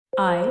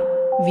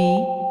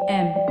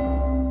IVM.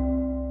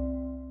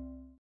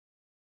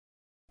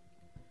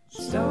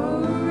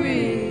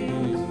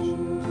 Stories,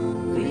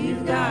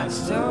 we've got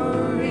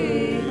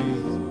stories.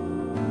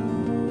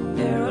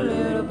 They're a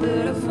little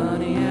bit of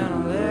funny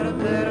and a little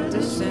bit of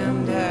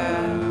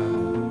dissenter.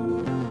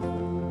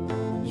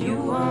 You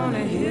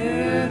wanna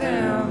hear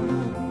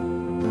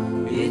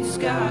them? It's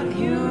got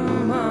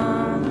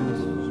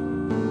humans.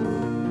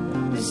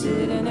 They're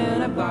sitting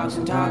in a box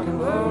and talking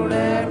bold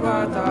at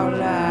Varta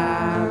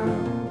Lab.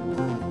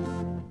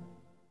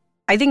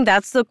 I think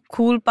that's the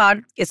cool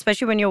part,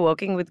 especially when you're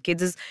working with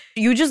kids, is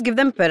you just give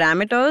them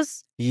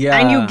parameters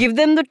and you give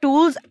them the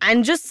tools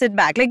and just sit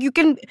back. Like you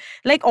can,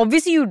 like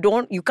obviously you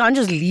can't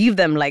just leave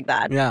them like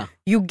that. Yeah.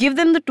 You give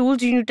them the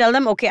tools and you tell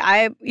them,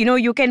 okay,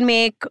 you can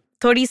make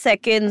 30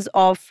 seconds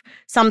of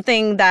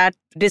something that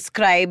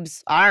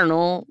describes, I don't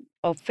know,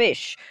 a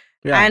fish.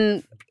 Yeah.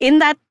 And in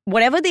that,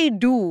 whatever they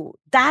do,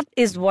 that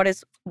is what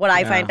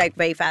I find like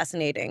very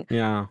fascinating.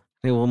 Yeah.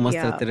 वो मस्त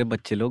है तेरे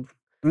बच्चे लोग.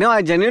 No,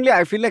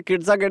 I feel like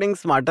kids are getting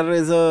smarter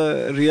is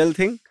a real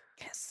thing.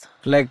 Yes.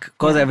 Like,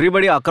 because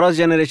everybody across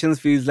generations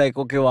feels like,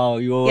 okay, wow,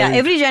 you're... Yeah,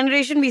 every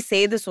generation we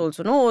say this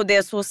also. No, oh,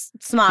 they're so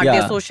smart,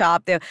 they're so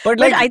sharp. But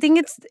I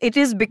think it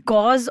is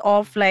because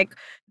of like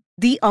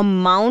the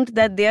amount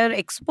that they're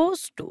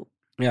exposed to.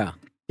 Yeah.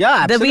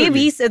 Yeah,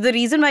 absolutely. The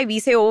reason why we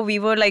say, oh, we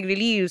were like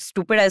really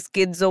stupid as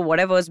kids or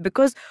whatever is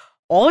because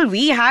all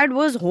we had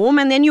was home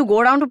and then you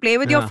go down to play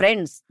with your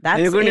friends. That's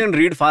and you couldn't even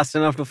read fast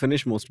enough to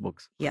finish most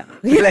books. Yeah.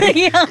 Like,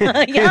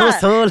 yeah.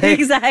 So like...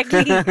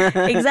 Exactly.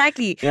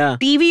 Yeah.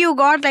 TV you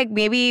got like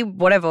maybe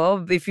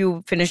whatever. If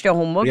you finished your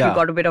homework, you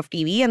got a bit of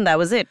TV and that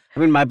was it. I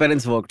mean, my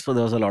parents worked, so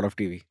there was a lot of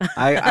TV.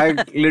 I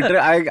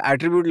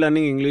attribute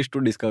learning English to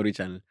Discovery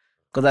Channel.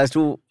 Because I used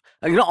to...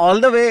 all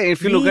the way,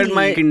 if you look at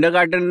my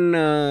kindergarten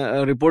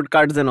report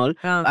cards and all,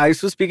 I used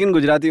to speak in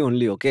Gujarati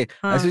only, okay?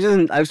 I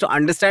used to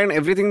understand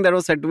everything that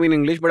was said to me in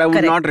English, but I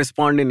would not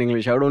respond in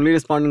English. I would only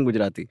respond in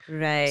Gujarati.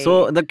 Right.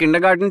 So the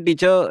kindergarten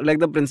teacher, like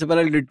the principal,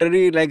 had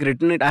literally like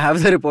written it. I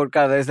have the report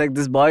card. It's like,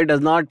 this boy does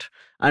not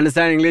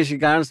understand English. He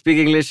can't speak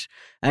English.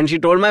 And she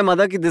told my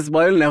mother that this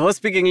boy will never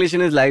speak English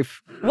in his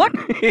life. What?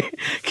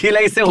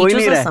 Teachers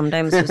are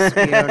sometimes just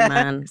weird,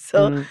 man.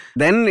 So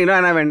then, and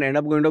I ended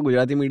up going to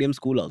Gujarati medium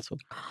school also.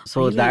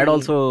 So that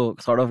also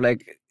sort of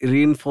like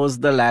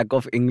reinforced the lack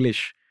of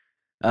English.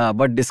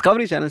 But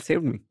Discovery Channel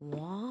saved me.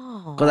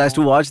 Wow. Because I used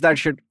to watch that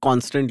shit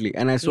constantly.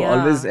 And I used to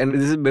always, and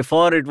this is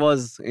before it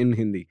was in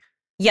Hindi.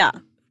 Yeah.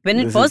 When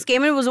it first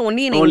came, it was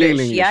only in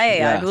English.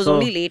 Yeah. It was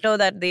only later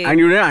that they... And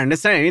you didn't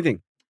understand anything.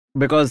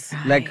 Because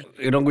like,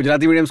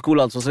 Gujarati medium school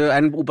also, so,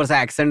 and upar se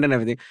accent and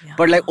everything. Yeah.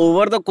 But like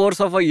over the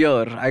course of a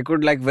year, I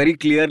could like very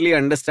clearly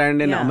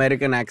understand an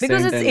American accent.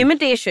 Because it's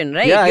imitation,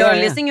 right? You're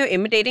listening, you're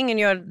imitating and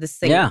you're this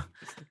thing. Yeah.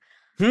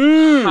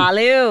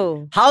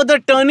 Hello. How the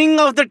turning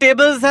of the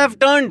tables have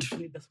turned.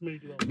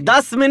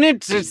 10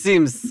 minutes it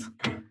seems.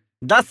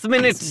 10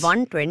 minutes. It's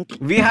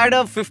 1:20. We had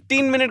a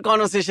 15-minute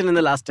conversation in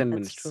the last 10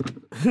 minutes. True.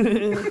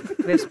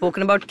 We've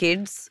spoken about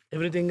kids.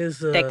 Everything is...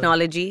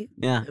 technology.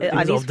 Yeah.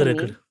 Everything's off the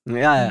record.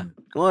 Yeah.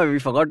 Oh, we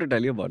forgot to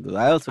tell you about this.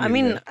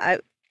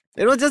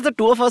 It was just the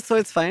two of us, so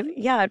it's fine.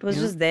 Yeah, it was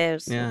just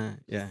theirs. So.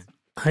 Yeah.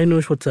 Hi,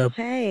 Nush, what's up?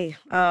 Hey.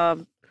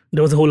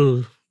 There was a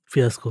whole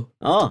fiasco.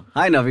 Oh,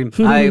 hi, Navin.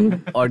 Hi,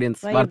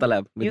 audience. Varta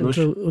Lab with Nush.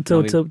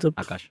 What's up?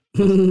 Aakash.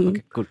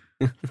 Okay, cool.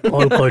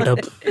 All caught up.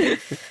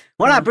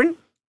 What happened?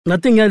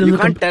 Nothing. Yeah, you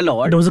can't tell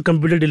what? There was a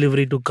computer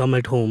delivery to come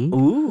at home.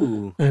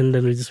 Ooh. And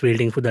then we're just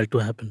waiting for that to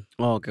happen.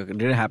 Oh, okay.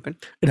 Did it happen?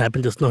 It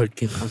happened just now. It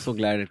came. I'm so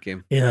glad it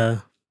came. Yeah.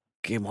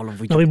 Came all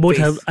over now we both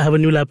have... I have a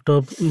new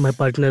laptop. My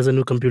partner has a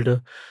new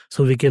computer.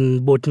 So we can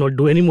both not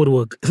do any more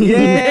work.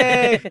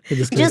 Yay!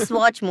 just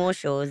watch more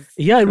shows.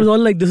 Yeah, it was all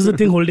like, this is the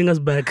thing holding us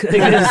back, I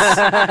guess.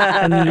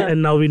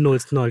 and now we know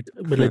it's not.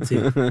 But let's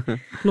see.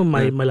 No,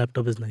 my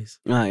laptop is nice.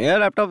 Yeah,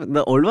 laptop.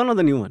 The old one or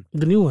the new one?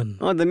 The new one.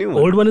 Oh, the new one.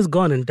 Old one is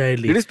gone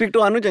entirely. Did you speak to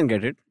Anuj and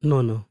get it?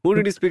 No. Who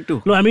did you speak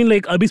to? No, I mean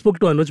like Abhi spoke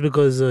to Anuj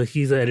because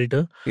he's an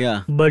editor.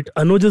 Yeah. But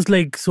Anuj is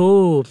like,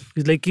 so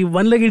he's like,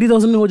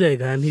 1,80,000 mein ho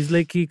jayega. And he's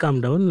like,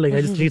 calm down. Like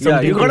I just need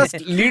something. You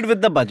gotta lead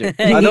with the budget.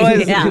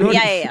 Otherwise,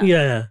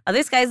 yeah.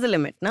 This sky's the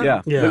limit, no?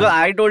 Yeah. Because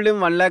I told him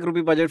 1 lakh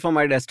rupee budget for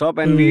my desktop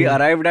and we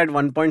arrived at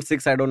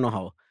 1.6. I don't know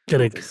how.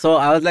 Correct. So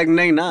I was like,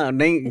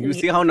 nahin. You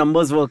see how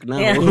numbers work, na?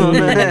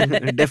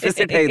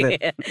 Deficit hai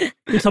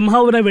idhar.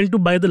 Somehow when I went to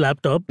buy the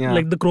laptop,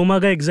 like the chroma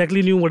guy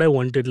exactly knew what I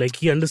wanted. Like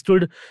he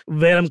understood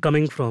where I'm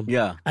coming from.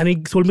 Yeah. And he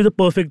told me the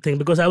perfect thing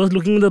because I was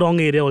looking in the wrong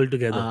area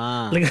altogether.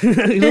 Like, what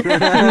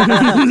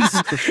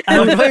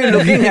were you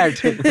looking at?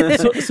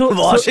 So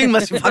washing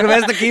machine.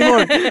 Where's the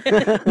keyboard?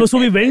 No, so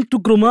we went to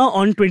Chroma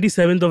on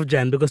 27th of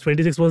Jan because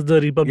 26th was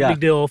the Republic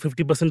Day off,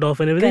 50% off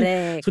and everything.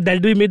 Correct. So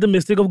that day we made the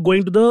mistake of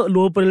going to the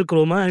lower parallel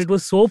Chroma and it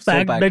was so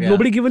packed that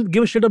nobody gave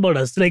a shit about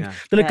us. Like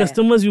they're like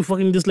customers, you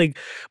fucking just like.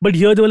 But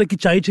here they were like,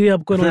 "Chai chahiye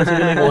aapko?" And I was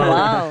like,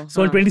 wow.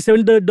 So on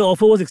 27th, the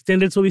offer was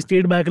extended, so we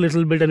stayed back a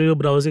little bit and we were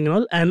browsing and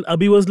all. And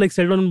Abhi was like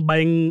set on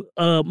buying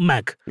a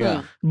Mac.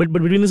 Yeah. But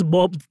between his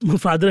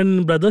father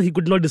and brother, he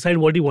could not decide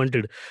what he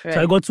wanted.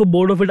 So I got so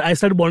bored of it, I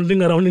started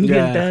wandering around in the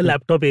entire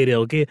laptop area.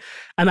 Okay,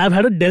 and I've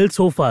had a Dell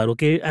so far.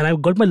 Okay, and I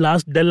got my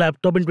last Dell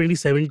laptop in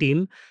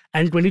 2017.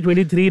 And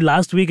 2023,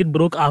 last week it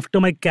broke after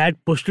my cat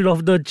pushed it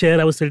off the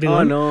chair I was sitting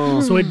on. No.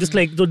 So it just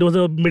like, so there was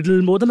a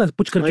middle more than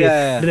push karke.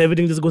 Then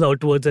everything just goes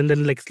outwards and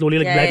then like slowly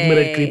like Black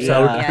Mirror it creeps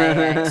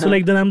out. So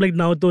like then I'm like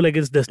now like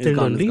it's destined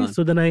only.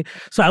 So then I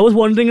was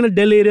wandering in a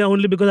Dell area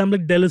only because I'm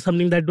like Dell is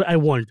something that I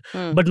want.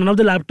 But none of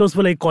the laptops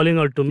were like calling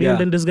out to me. And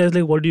then this guy's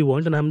like, what do you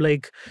want? And I'm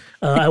like,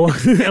 I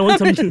want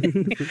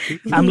something.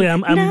 I'm like,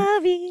 I'm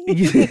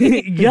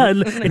yeah,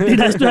 it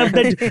has to have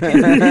that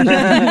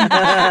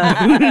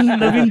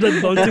Navin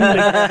like bouncing.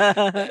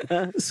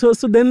 So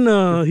then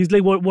he's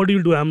like, what do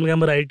you do? I'm like,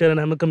 I'm a writer and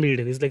I'm a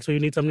comedian. He's like, so you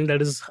need something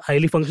that is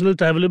highly functional,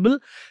 travelable,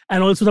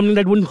 and also something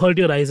that wouldn't hurt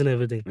your eyes and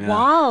everything.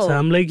 Wow. So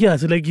I'm like,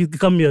 so like you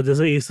come here, there's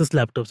a Asus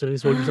laptop. So he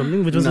sold me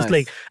something which was just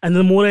like, and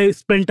the more I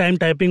spent time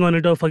typing on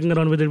it or fucking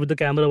around with it with the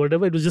camera or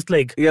whatever, it was just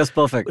like, yes,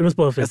 perfect. It was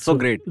perfect. It's so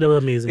great. They were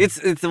amazing.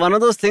 It's one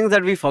of those things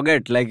that we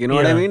forget. Like, you know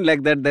what I mean?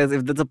 Like that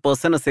if there's a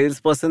person, a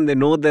salesperson, they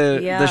know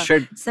the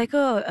shit. It's like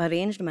a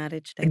arranged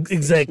marriage type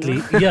Exactly.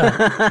 situation,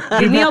 Yeah.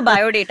 Give me your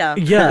biodata.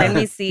 Yeah. Let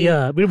me see.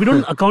 Yeah. We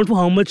don't account for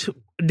how much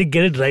they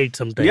get it right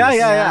sometimes.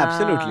 Yeah,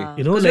 absolutely.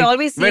 You know, like, we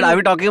always see. Wait, are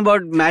we talking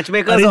about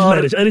matchmakers arranged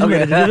marriage?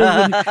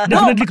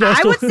 Definitely no,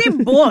 I would say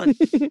both.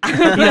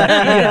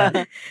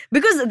 yeah.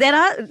 Because there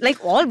are,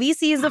 like, all we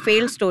see is the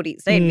failed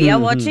stories, right? We are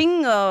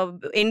watching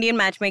Indian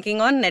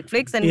matchmaking on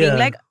Netflix and being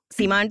like,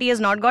 Seema Aunty has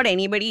not got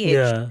anybody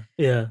hitched.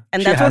 Yeah.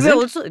 And that's what we're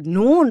also...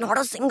 No, not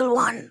a single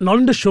one. Not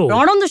on the show.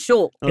 Not on the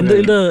show.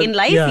 Okay. In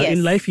life, yes.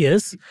 In life,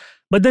 yes.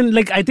 But then,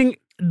 like, I think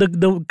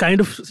the kind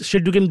of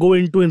shit you can go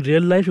into in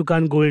real life, you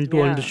can't go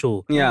into on the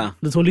show. Yeah.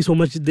 There's only so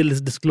much they'll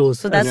disclose.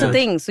 So that's the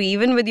thing. So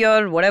even with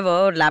your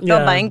whatever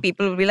laptop buying,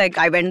 people will be like,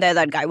 I went there,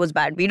 that guy was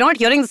bad. We're not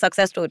hearing the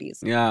success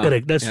stories. Yeah.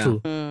 Correct. That's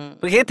true.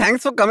 Okay,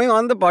 thanks for coming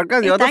on the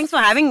podcast. Hey, thanks for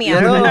having me. I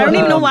don't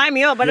even know why I'm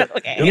here, but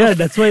okay. Yeah,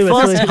 that's why.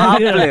 First harp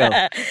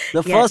player.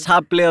 The first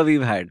harp player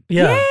we've had.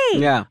 Yeah. Yay.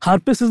 Yeah.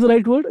 Harpist is the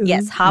right word?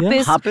 Yes,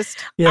 harpist. Harpist.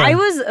 Yeah. I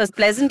was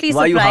pleasantly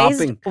Why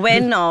surprised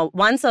when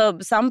once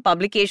some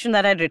publication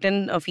that had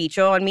written a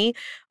feature on me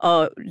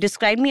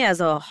described me as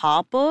a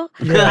harper.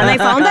 And I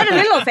found that a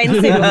little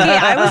offensive. Okay,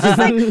 I was just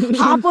like,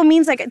 harper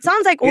means like, it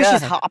sounds like,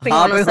 she's harping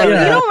on us. Like, you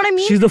know what I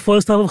mean? She's the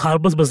first half of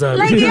Harper's Bazaar.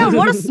 Like,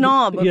 what a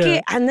snob.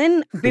 Okay. And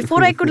then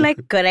before I could like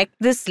correct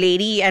this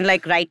lady and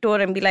like write to her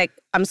and be like,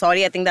 I'm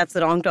sorry, I think that's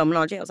the wrong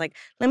terminology. I was like,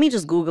 let me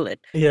just Google it.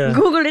 Yeah.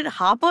 Googled it.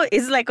 Harper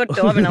is like a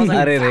term. And I was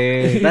like,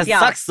 that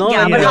sucks so.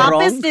 Yeah, but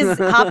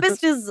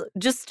harpist is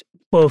just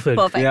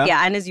perfect.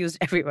 Yeah, and is used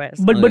everywhere.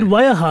 So. But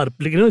why a harp?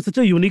 Like, you know, it's such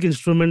a unique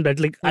instrument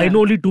that like I know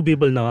only two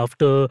people now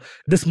after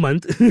this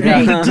month.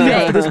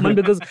 After this month,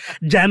 because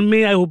Jan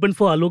May I opened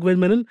for Alok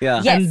Vedmanan.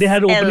 Yes, and they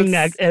had opening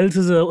act. Els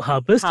is a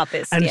harpist.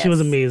 And she was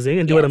amazing.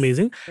 And they were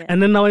amazing. Yeah.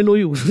 And then now I know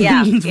you.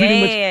 Yeah.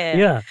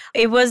 Yeah.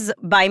 It was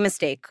by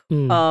mistake.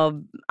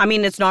 I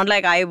mean, it's not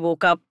like I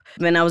woke up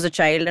when I was a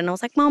child and I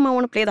was like, Mom, I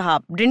want to play the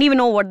harp. Didn't even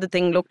know what the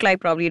thing looked like.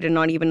 Probably did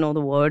not even know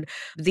the word.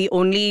 The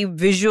only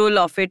visual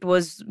of it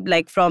was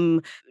like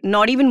from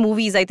not even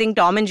movies. I think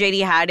Tom and Jerry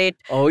had it.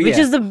 Which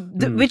is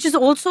which is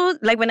also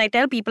like when I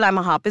tell people I'm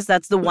a harpist,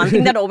 that's the one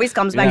thing that always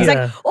comes back. It's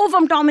like,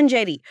 from Tom and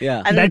Jerry.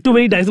 Yeah. And that too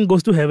when Dyson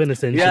goes to heaven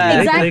essentially.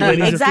 Yeah.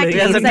 Exactly.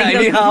 There's a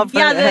tiny harp.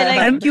 Yeah,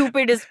 like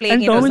Cupid is playing.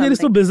 And Tom and Jerry is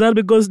so bizarre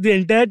because the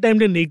entire time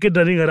they're naked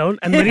running around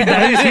and when he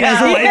dies he has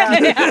a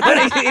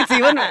wife. It's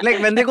even like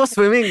when they go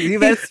swimming. He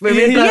wears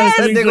swimming clothes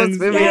and they go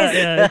swimming.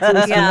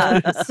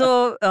 Yeah.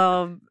 So,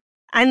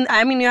 and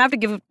I mean, you have to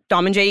give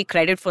Tom and Jerry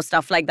credit for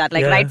stuff like that.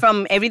 Like right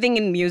from everything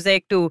in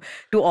music to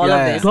all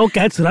of this. How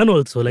cats run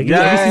also. Like,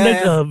 have you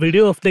seen that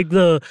video of like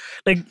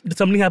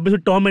something happens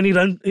with Tom and he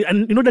runs.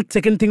 And you know that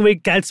second thing where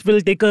cats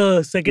will take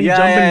a second jump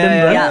and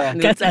then run? Yeah.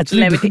 Cats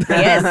actually do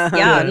that.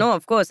 Yes. No,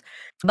 of course.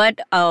 But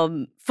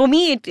for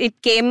me,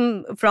 it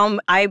came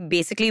from, I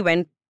basically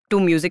went to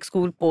music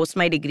school post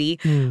my degree.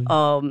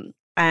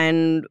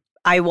 And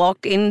I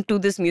walked into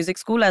this music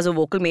school as a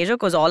vocal major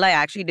because all I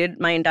actually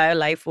did my entire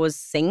life was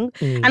sing.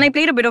 And I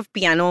played a bit of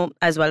piano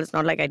as well. It's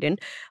not like I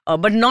didn't.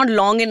 But not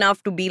long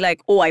enough to be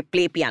like, I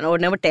play piano. I would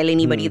never tell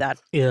anybody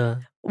that. Yeah.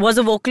 Was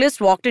a vocalist,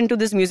 walked into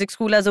this music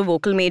school as a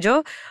vocal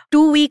major.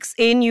 2 weeks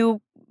in,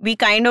 we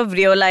kind of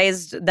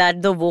realized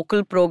that the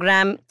vocal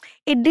program,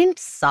 it didn't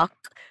suck.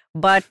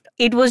 But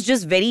it was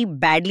just very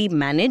badly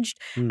managed.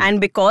 And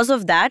because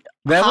of that...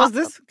 Where was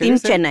this? In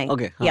Chennai.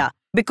 Okay. Yeah.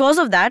 Because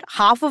of that,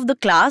 half of the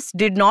class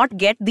did not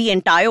get the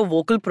entire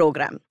vocal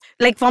program.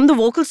 Like from the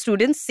vocal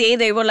students, say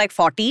they were like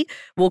 40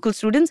 vocal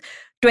students,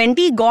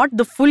 20 got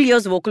the full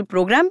year's vocal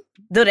program.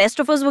 The rest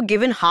of us were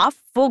given half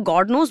for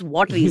God knows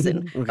what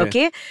reason.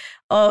 Okay.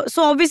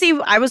 So obviously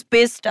I was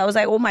pissed. I was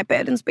like, oh, my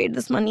parents paid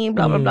this money,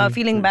 blah, blah, blah,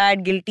 feeling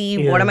bad,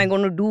 guilty. What am I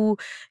going to do?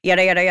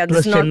 Yada, yada, yada.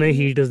 Plus Chennai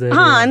heat is there.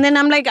 And then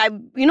I'm like,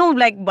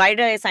 why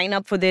did I sign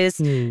up for this?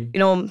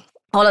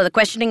 All of the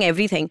questioning,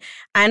 everything.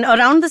 And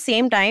around the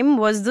same time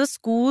was the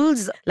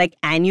school's like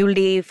annual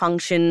day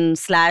function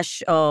 /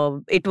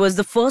 it was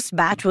the first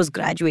batch was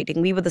graduating.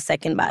 We were the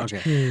second batch.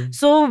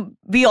 So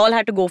we all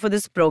had to go for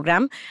this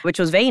program, which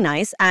was very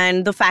nice.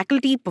 And the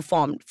faculty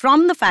performed.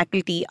 From the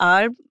faculty,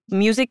 our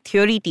music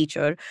theory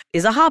teacher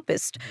is a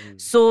harpist.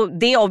 So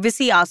they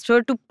obviously asked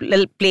her to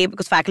play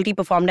because faculty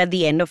performed at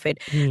the end of it.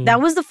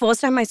 That was the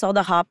first time I saw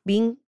the harp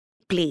being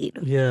played.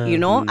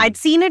 I'd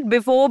seen it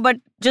before, but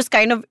just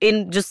kind of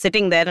just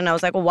sitting there, and I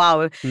was like, oh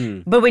wow.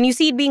 But when you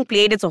see it being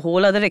played, it's a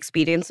whole other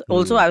experience.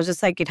 Also, I was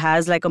just like, it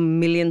has like 1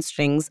 million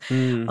strings.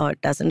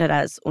 It doesn't. It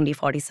has only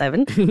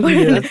 47.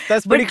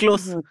 That's pretty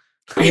close.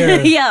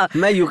 Yeah.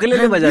 मैं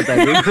ukulele बजाता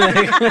हूँ.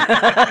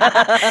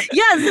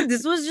 Yeah,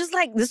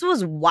 this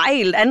was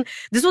wild. And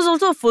this was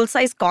also a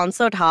full-size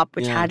concert harp,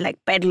 which had like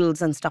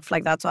pedals and stuff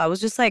like that. So I was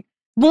just like,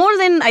 more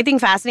than I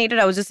think fascinated,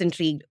 I was just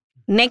intrigued.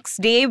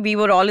 Next day, we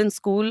were all in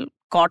school,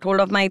 caught hold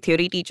of my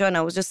theory teacher, and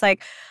I was just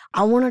like,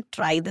 I want to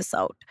try this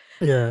out.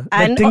 Yeah,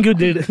 and I think you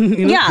did.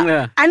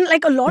 And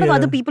like a lot of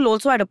other people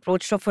also had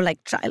approached her for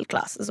like trial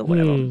classes or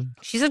whatever.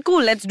 She said,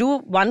 cool, let's do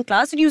one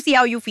class and you see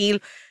how you feel,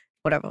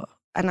 whatever.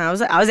 And I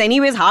was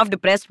anyways half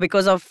depressed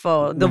because of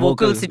the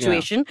vocal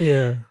situation.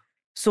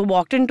 So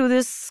walked into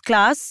this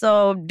class,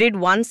 did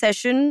one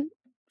session.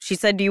 She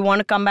said, do you want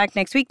to come back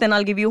next week? Then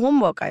I'll give you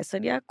homework. I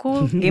said, yeah,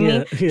 cool.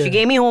 She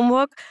gave me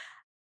homework.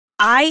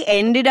 I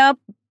ended up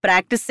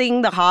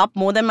practicing the harp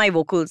more than my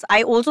vocals.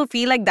 I also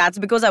feel like that's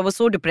because I was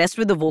so depressed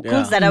with the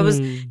vocals that I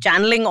was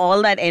channeling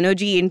all that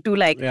energy into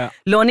like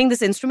learning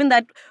this instrument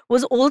that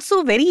was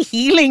also very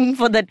healing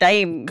for the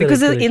time. Because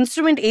the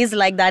instrument is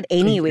like that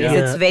anyways.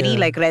 It's very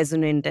like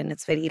resonant and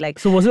it's very like...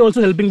 So was it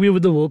also helping you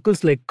with the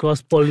vocals, like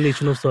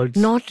cross-pollination of sorts?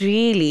 Not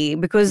really,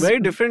 because... Very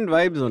different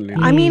vibes only.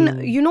 I mean,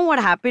 you know what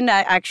happened?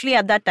 I actually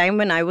at that time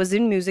when I was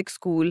in music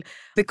school,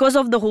 because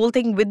of the whole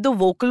thing with the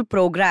vocal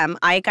program,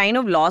 I kind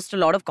of lost a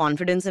lot of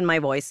confidence in my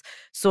voice.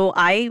 So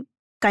I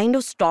kind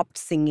of stopped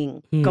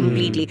singing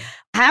completely.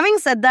 Having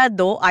said that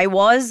though, I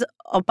was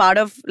a part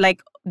of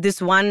like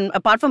this one,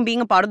 apart from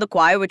being a part of the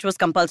choir, which was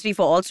compulsory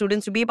for all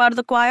students to be a part of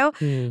the choir,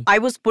 I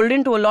was pulled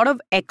into a lot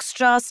of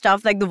extra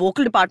stuff. Like the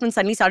vocal department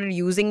suddenly started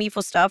using me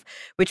for stuff,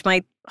 which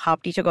my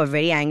harp teacher got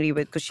very angry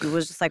with because she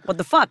was just like, what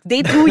the fuck?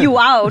 They threw you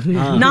out.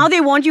 Now they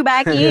want you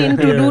back in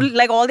to do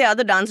like all the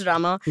other dance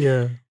drama.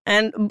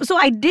 And so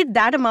I did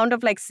that amount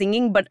of like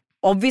singing, but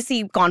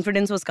obviously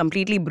confidence was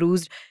completely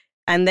bruised.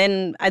 And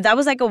then that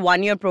was like a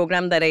 1-year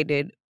program that I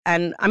did.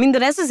 And I mean,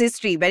 the rest is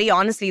history. Very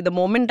honestly, the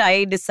moment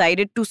I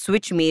decided to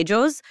switch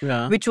majors,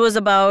 which was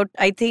about,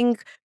 I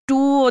think, 2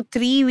 or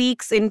 3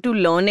 weeks into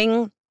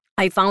learning,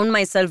 I found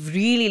myself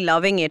really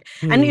loving it.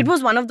 And it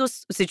was one of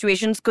those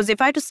situations, because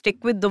if I had to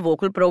stick with the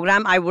vocal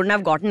program, I wouldn't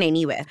have gotten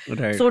anywhere.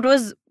 So it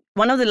was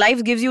one of the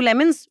life gives you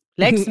lemons.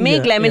 Let's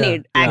make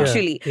lemonade,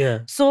 actually.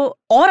 So,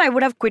 or I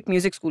would have quit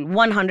music school,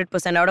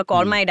 100%. I would have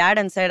called my dad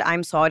and said,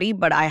 I'm sorry,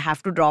 but I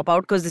have to drop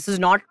out because this is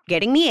not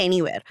getting me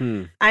anywhere.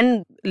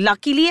 And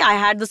luckily, I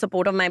had the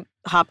support of my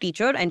harp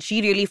teacher and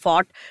she really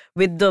fought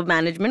with the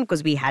management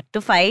because we had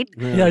to fight.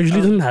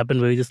 Usually doesn't happen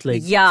where you just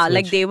like...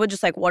 like they were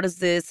just like, what is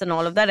this and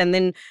all of that. And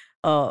then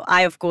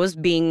I, of course,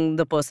 being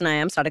the person I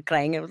am, started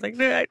crying. I was like,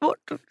 I want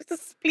to do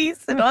this, please.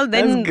 And all.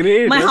 Then that's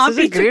great. My harp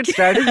teacher... great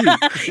strategy.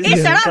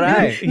 Hey, shut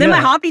up. Then my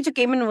harp teacher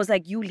came in and was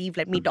like, you leave,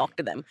 let me talk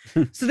to them.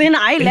 So then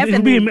I left. It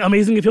would be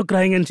amazing if you're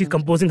crying and she's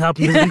composing harp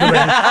music. She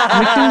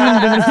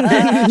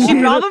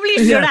probably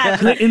should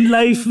have. Like in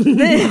life,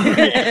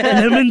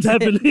 lemons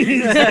happen.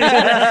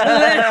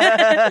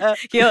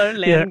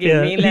 Here,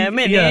 give me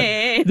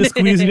lemonade. Just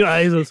squeeze in your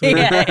eyes also.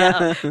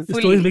 The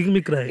story is making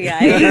me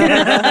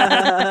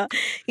cry.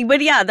 But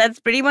yeah, that's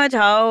pretty much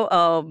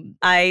how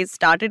I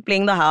started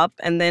playing the harp.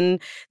 And then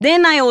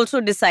I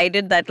also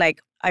decided that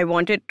like I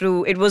wanted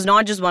to, it was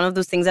not just one of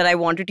those things that I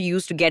wanted to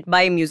use to get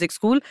by music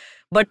school,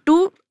 but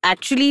to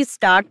actually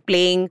start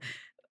playing.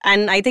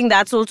 And I think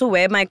that's also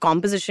where my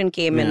composition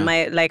came in.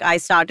 I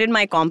started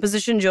my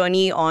composition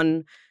journey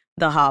on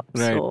the harp.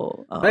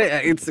 So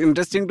it's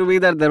interesting to me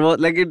that there was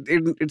like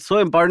it's so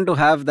important to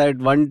have that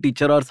one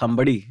teacher or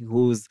somebody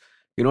who's,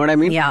 you know what I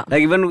mean?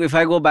 Like even if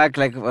I go back,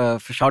 like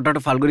shout out to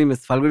Falguni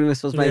Miss. Falguni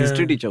Miss was my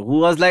history teacher, who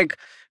was like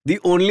the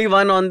only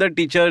one on the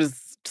teacher's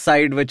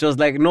side, which was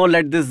like, no,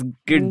 let this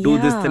kid do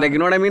this thing. Like, you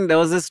know what I mean? There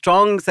was a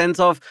strong sense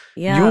of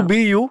you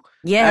be you.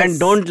 And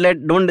don't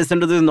listen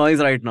to this noise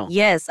right now.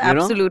 Yes,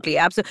 absolutely.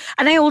 Absolutely.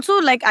 And I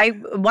also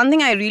one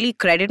thing I really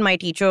credit my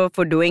teacher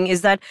for doing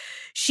is that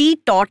she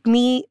taught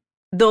me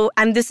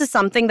and this is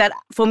something that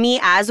for me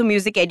as a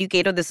music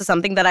educator, this is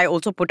something that I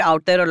also put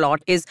out there a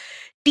lot, is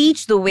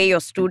teach the way your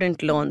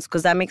student learns,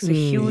 because that makes a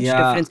huge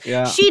difference.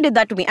 She did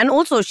that to me. And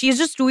also, she's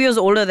just 2 years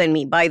older than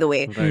me, by the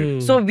way.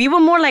 So we were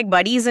more like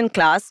buddies in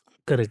class.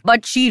 Correct.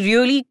 But she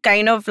really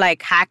kind of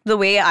like hacked the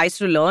way I used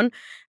to learn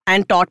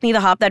and taught me the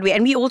harp that way.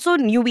 And we also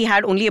knew we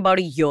had only about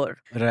a year.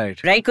 Right.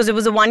 Because it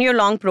was a 1 year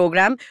long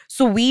program.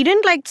 So we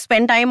didn't like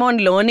spend time on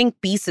learning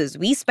pieces.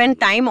 We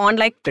spent time on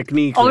like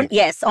technique. On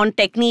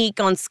technique,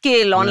 on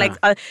skill, on like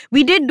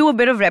we did do a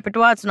bit of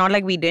repertoire. It's not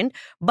like we didn't,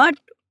 but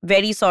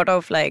very sort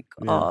of like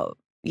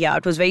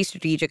it was very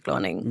strategic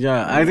learning.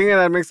 Yeah, I think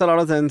that makes a lot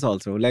of sense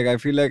also. Like I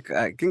feel like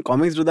I think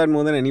comics do that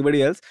more than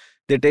anybody else.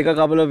 They take a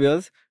couple of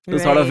years to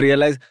sort of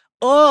realize,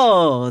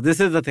 oh, this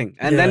is the thing.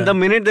 And then the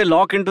minute they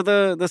lock into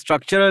the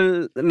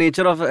structural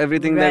nature of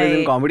everything that is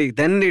in comedy,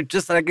 then it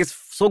just like it's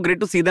so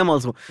great to see them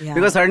also. Yeah.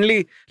 Because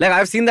suddenly, like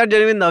I've seen that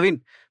journey with Navin.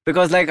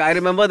 Because like I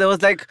remember there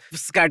was like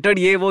scattered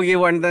ye wo,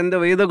 and then the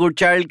way The Good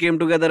Child came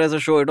together as a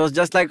show, it was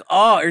just like,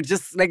 it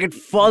just like it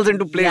falls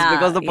into place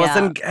because the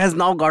person has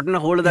now gotten a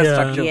hold of that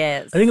structure.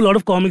 Yes. I think a lot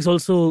of comics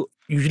also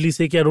usually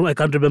say, I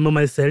can't remember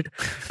my set.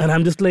 And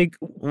I'm just like,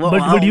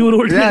 but you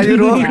wrote it. Yeah, you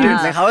wrote it.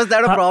 Like, how is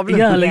that a problem?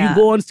 You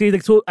go on stage.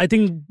 Like, so I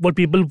think what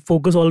people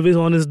focus always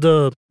on is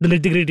the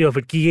nitty-gritty of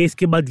it. Ki ye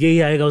iske baad yehi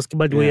aayega, uske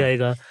baad wahi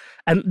aayega.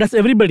 And that's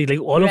everybody. Like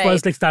all of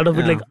us like start off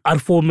with like our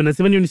 4 minutes.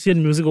 Even when you see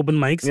in music open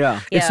mics,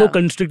 it's so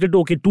constricted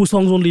to 2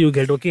 songs only you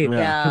get. Okay,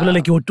 people are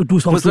like, 2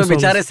 songs. Usme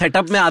बेचारे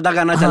setup में आधा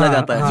गाना चला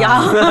जाता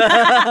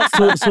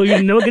है. So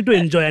you never get to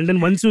enjoy. And then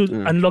once you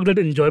unlock that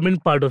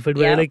enjoyment part of it,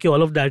 where like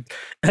all of that,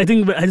 I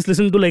think I just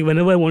listen to like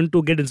whenever I want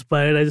to get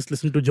inspired, I just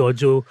listen to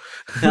Giorgio.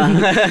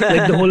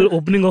 Like the whole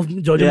opening of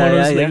Giorgio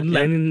Moroder's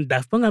line in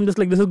Daft Punk. I'm just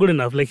like, this is good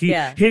enough. Like he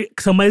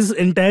summarizes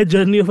entire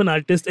journey of an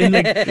artist in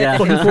like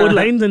 44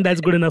 lines, and that's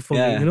good enough for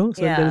me. You know.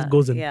 So then it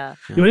goes in.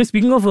 Even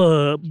speaking of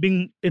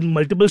being in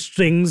multiple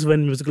strings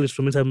when musical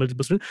instruments have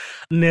multiple strings,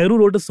 Nehru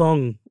wrote a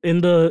song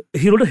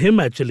he wrote a hymn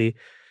actually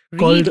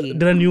called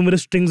There Are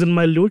Numerous Strings in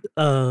My Lute.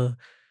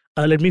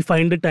 Let me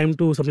find the time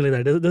to something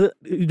like that.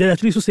 They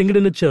actually used to sing it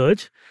in the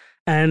church.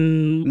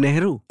 And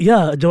Nehru?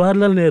 Yeah,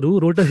 Jawaharlal Nehru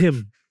wrote a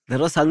hymn. That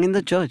was sung in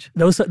the church?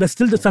 That's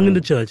still sung in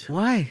the church.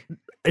 Why?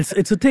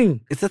 It's a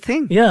thing. It's a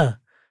thing? Yeah.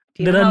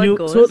 There are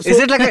is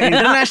it like an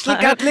international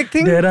Catholic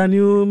thing? There are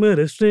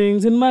numerous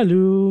strings in my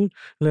lute.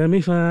 Let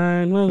me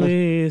find my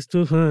ways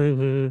to find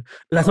her.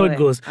 That's how it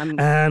goes. I'm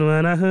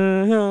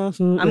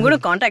going to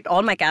contact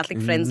all my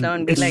Catholic friends now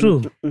and be it's like,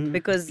 true.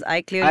 Because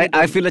I clearly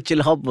I feel a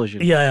chill hop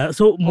version. Yeah.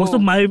 So most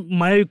of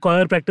my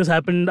choir practice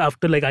happened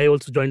after like I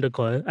also joined a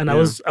choir, and I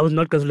was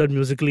not considered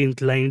musically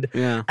inclined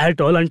at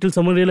all until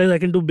someone realized I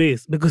can do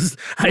bass, because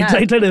I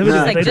tried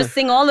everything. Like, just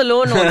sing all the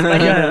low notes.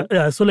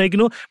 Yeah. So like,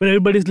 when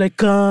everybody's like,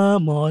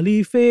 come all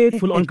ye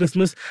faithful on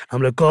Christmas,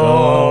 I'm like,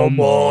 come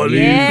all ye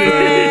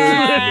faithful.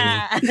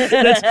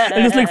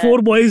 And it's like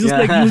 4 boys just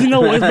like losing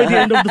our voice by the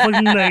end of the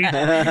fucking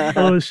night.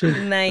 Oh shit.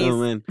 Nice. Oh,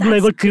 man. I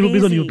got 3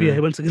 rupees on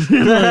UPI. 1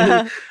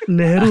 second.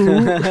 Nehru.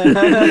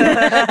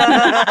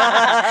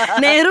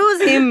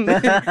 Nehru's him.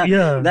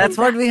 Yeah. That's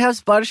what we have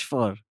Sparsh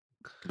for.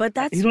 But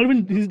that's... He's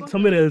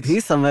somewhere else.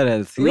 He's somewhere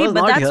else. Wait,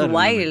 but that's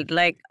wild.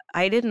 Like,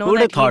 I didn't know Who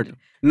would have thought?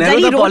 That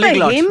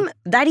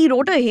he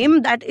wrote a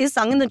hymn that is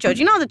sung in the church.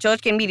 You know how the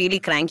church can be really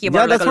cranky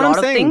about like a lot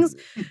of things,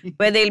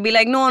 where they'll be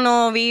like,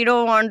 no, we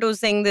don't want to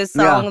sing this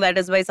song that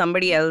is by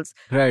somebody else.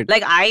 Right.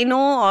 Like I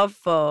know of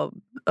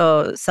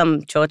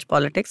some church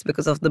politics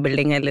because of the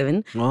building I live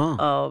in,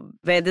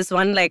 where this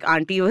one like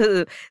auntie,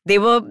 they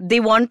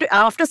wanted,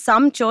 after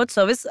some church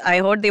service, I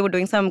heard they were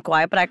doing some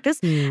choir practice,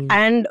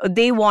 and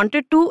they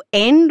wanted to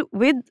end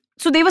with.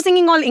 So they were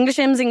singing all English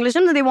hymns,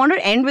 and they wanted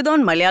to end with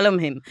on Malayalam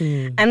hymn.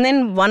 And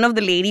then one of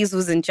the ladies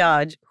who's in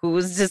charge, who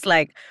was just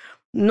like,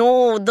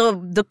 no,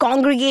 the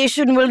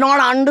congregation will not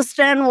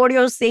understand what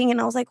you're saying.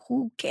 And I was like,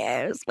 who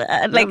cares?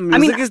 Like,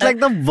 music is like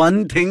the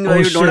one thing where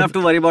you don't have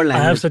to worry about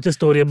language. I have such a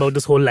story about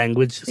this whole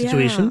language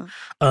situation.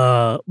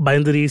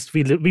 Binder East,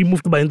 we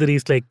moved to Binder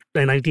East like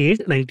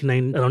 98,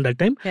 99, around that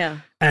time. Yeah.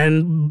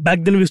 And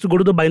back then we used to go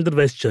to the Binder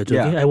West church.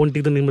 Okay? I won't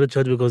take the name of the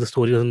church because the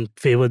story doesn't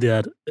favor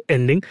their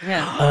ending.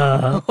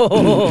 Yeah.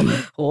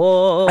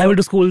 I went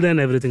to school then,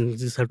 everything. You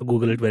just have to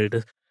Google it where it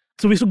is.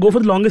 So we used to go for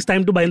the longest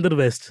time to Binder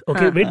West.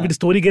 Okay, wait, the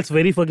story gets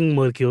very fucking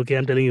murky. Okay,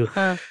 I'm telling you.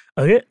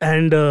 Okay,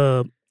 and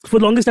for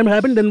the longest time it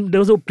happened. Then there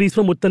was a priest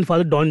from Uttan,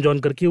 Father Don John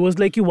Karki, who was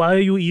like, why are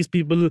you East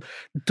people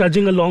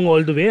trudging along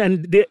all the way?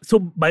 And so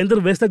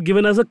Binder West had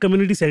given us a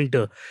community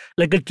center,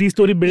 like a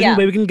 3-story building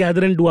where we can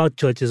gather and do our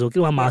churches, okay,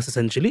 our mass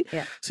essentially.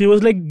 So he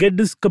was like, get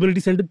this community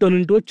center turned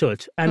into a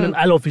church, and then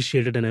I'll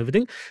officiate it and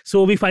everything.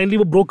 So we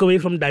finally broke away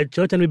from that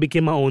church and we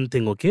became our own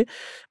thing, okay?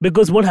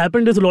 Because what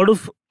happened is a lot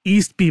of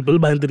East people,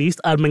 Binder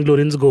East, are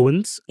Mangaloreans,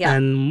 Goans,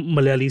 and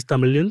Malayalis,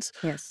 Tamilians,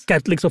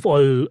 Catholics of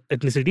all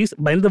ethnicities.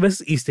 Binder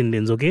West is East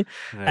Indians, okay?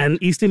 Right. And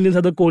East Indians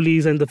are the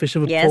Kolis and the fisher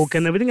folk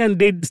and everything,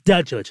 and it's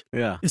their church.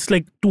 Yeah. It's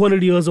like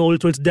 200 years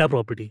old, so it's their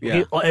property.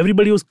 Okay?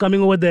 Everybody who's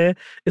coming over there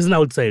is an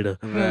outsider.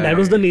 Right. That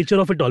was the nature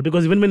of it all,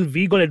 because even when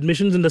we got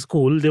admissions in the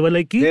school, they were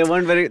like, they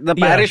weren't very, the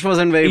parish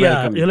wasn't very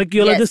welcome. You're like,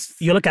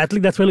 you're a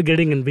Catholic, that's why you're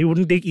getting in. We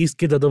wouldn't take East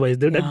kids otherwise.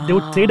 They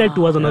would say that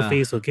to us on our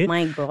face, okay?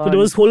 My God. So there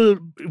was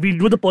we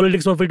do the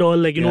politics of it all,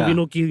 like,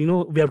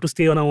 we have to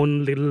stay on our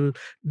own little,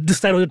 this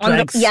side of the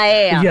tracks.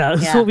 Yeah.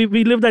 So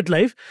we live that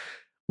life.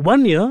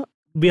 1 year,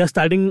 we are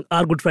starting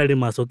our Good Friday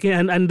Mass, okay?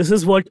 And this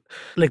is what,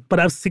 like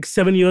perhaps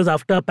 6-7 years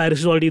after our parish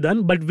is already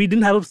done, but we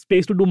didn't have a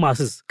space to do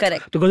masses.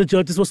 Correct. Because the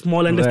churches were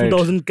small and there's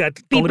 2,000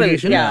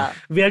 congregation. Yeah.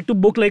 We had to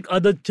book like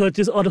other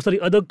churches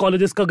other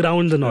colleges ka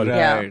grounds and all.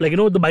 Yeah. Like,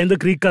 the Binder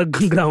Creek ka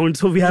ground.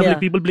 So we have like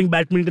people playing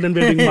badminton and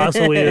we're doing mass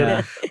over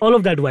here. All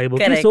of that vibe,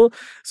 okay? Correct.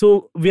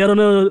 So we are on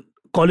a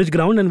college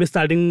ground and we're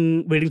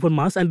starting waiting for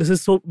mass, and this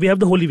is we have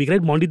the Holy Week,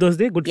 right? Monday,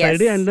 Thursday, Good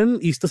Friday, and then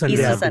Easter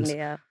Sunday happens. Sunday,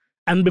 yeah.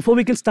 And before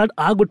we can start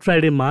our Good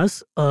Friday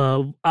Mass,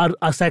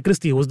 our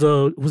sacristy, who's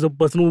the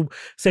person who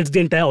sets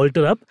the entire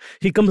altar up,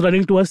 he comes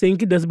running to us saying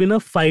that there's been a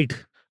fight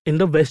in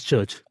the West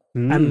Church.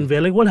 And we're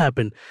like, what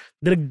happened?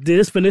 They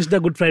just finished the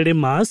Good Friday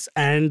Mass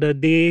and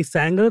they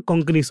sang a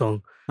Konkani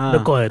song,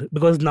 the choir.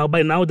 Because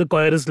by now the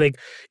choir is like,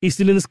 East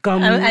Indians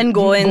come, and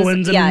Goans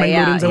and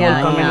Mangaloreans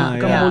have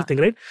all come, whole thing,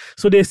 right?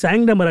 So they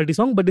sang the Marathi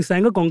song, but they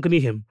sang a Konkani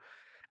hymn.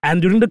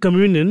 And during the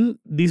communion,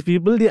 these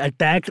people, they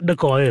attacked the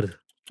choir.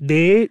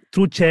 They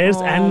threw chairs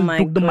and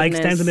took the mic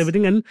stands and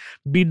everything and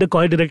beat the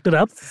choir director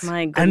up.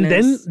 My goodness. And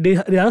then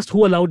they asked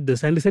who allowed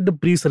this, and they said the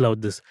priest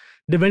allowed this.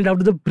 They went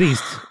after the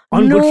priest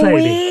on Good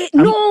Friday.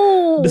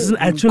 This is an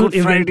actual Good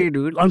event Friday,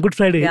 dude. on Good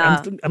Friday.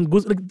 Yeah.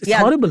 It's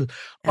horrible.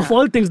 Yeah. Of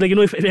all things, like,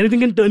 if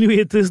anything can turn you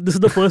atheist, this is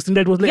the first thing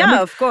that was like,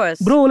 yeah, of course.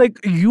 Bro, like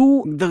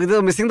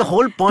they're missing the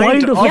whole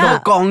point of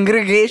a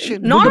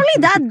congregation. Not only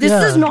that, this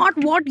is not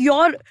what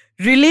your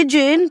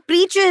religion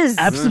preaches.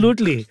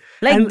 Absolutely.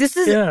 Like, this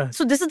is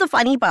so this is the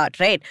funny part,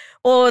 right?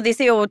 They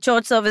say,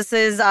 church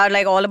services are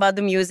like all about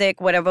the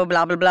music, whatever,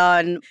 blah, blah, blah.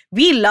 And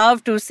we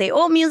love to say,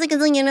 music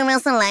is a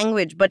universal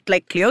language, but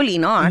like clearly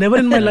not. Never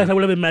in my life I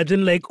would have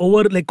imagined like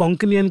over like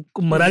Konkani and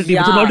Marathi, which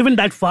are not even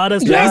that far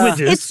as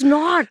languages. It's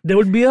not. There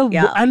would be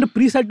and the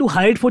priest had to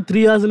hide for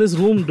 3 hours in his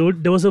room,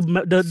 dude. There was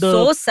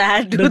so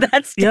sad, dude.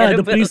 That's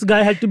terrible. The priest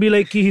guy had to be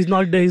like, he's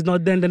not there.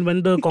 And then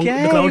when the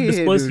crowd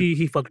dispersed,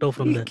 he fucked off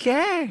from there.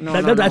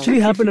 That actually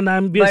happened,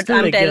 and but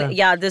I'm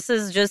telling, this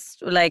is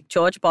just like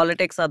church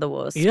politics are the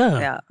worst.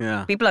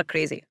 Yeah. People are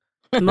crazy.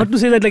 Not to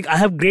say that like I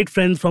have great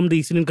friends from the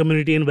East Indian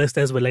community in West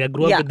as well. Like I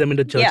grew up with them in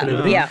the church and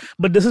everything. Yeah.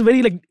 But this is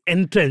very like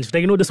entrenched.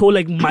 Like, this whole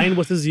like mine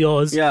versus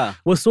yours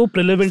was so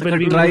prevalent when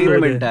we were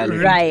mentality.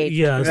 Right.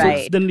 Yeah.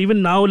 So then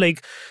even now,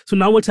 like, so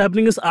now what's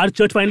happening is our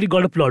church finally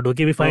got a plot.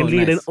 Okay, we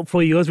finally then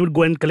for years we would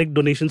go and collect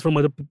donations from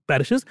other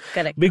parishes.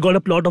 Correct. We got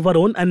a plot of our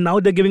own, and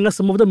now they're giving us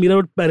some of the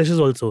mirror parishes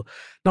also.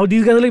 Now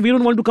these guys are like, we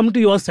don't want to come to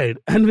your side,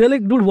 and we're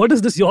like, dude, what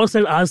is this your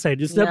side, our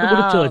side? You still have to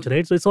go to church,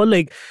 right? So it's all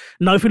like,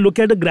 now if you look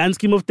at the grand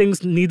scheme of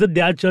things, neither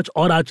their church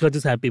or our church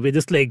is happy. We're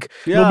just like,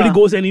 nobody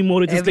goes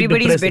anymore. It's just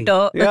everybody's like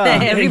bitter.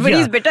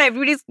 Everybody's bitter.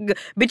 Everybody's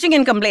bitching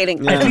and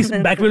complaining. At least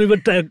back when we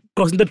were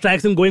crossing the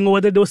tracks and going over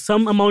there was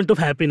some amount of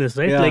happiness,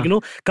 right? Like,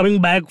 coming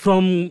back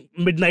from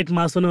midnight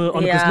mass on a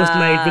Christmas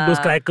night with those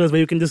crackers where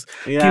you can just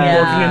keep walking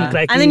and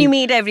cracking. And then you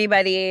meet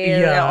everybody,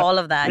 all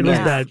of that. It was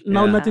that.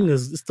 Now nothing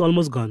is. It's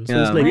almost gone.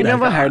 So it's like we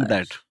never had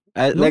that.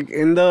 Like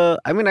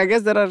I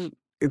guess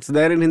it's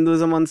there in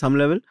Hinduism on some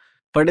level,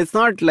 but it's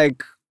not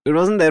like, it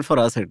wasn't there for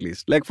us at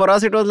least. Like for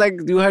us, it was like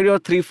you had your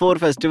 3-4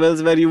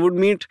 festivals where you would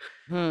meet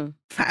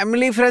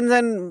family, friends,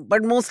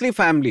 but mostly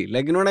family.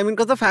 Like, you know what I mean?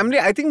 Because the family,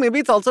 I think maybe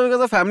it's also because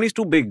the family is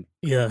too big.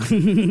 Yeah.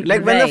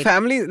 Like when the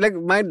family, like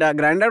my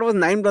granddad was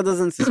 9 brothers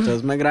and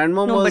sisters. My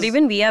grandmom was... but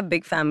even we have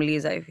big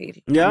families, I feel.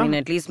 Yeah. I mean,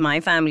 at least my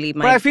family.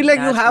 But I feel like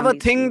you have a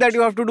thing that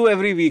you have to do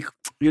every week.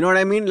 You know what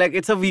I mean? Like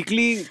it's a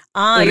weekly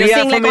you're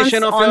saying like on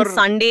your...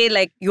 Sunday,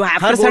 like you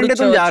have to go Sunday to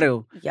church. जा रहे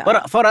हो.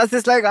 But for us,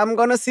 it's like, I'm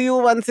gonna see you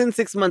once in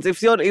 6 months.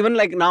 If you're even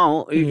like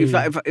now,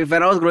 if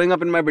when I was growing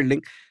up in my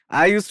building,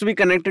 I used to be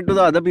connected to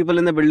the other people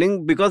in the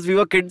building because we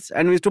were kids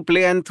and we used to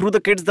play, and through the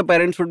kids, the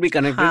parents would be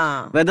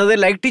connected. Whether they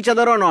liked each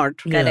other or not,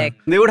 correct,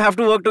 they would have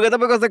to work together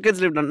because the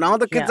kids lived on. Now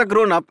the kids are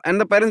grown up and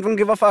the parents don't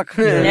give a fuck.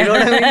 You know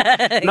what I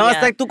mean? Now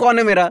it's like, tu kaun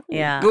hai mera?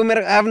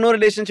 I have no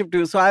relationship to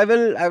you. So I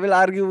will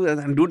argue.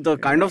 And dude, the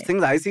kind of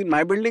things I see in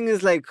my building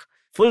is like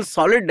full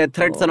solid death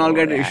threats and all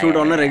get issued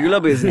on a regular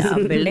basis. Yeah,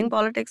 building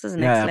politics is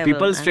next level.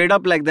 People straight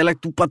up like, they're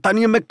like, tu pata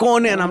nahi hai main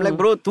kaun hai? And I'm like,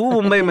 bro, tu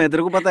Mumbai mein,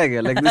 tere ko pata hai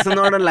kya? Like, this is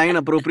not a line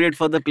appropriate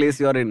for the place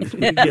you're in.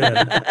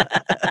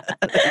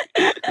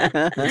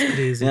 That's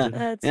crazy.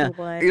 That's so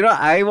wild. You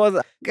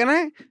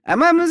know,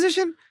 am I a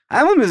musician?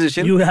 I'm a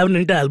musician. You have an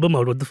entire album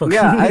out. What the fuck?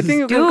 Yeah, I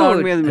think you can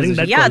count me as a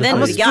musician. Then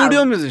I'm a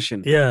studio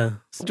musician. Yeah.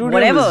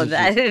 Whatever,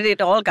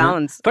 it all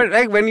counts. But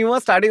like when you were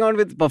starting out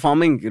with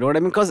performing, you know what I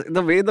mean? Because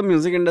the way the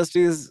music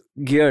industry is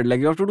geared, like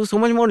you have to do so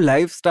much more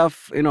live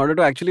stuff in order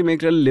to actually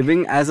make a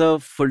living as a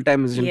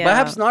full-time musician. Yeah.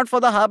 Perhaps not for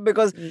the harp,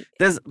 because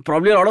there's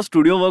probably a lot of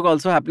studio work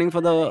also happening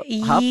for the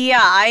harp.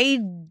 Yeah,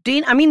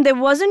 there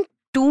wasn't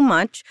too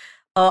much.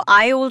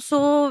 I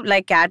also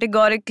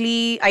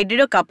categorically, I did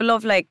a couple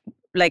of like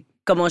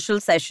commercial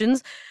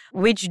sessions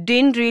which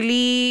didn't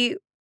really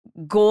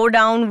go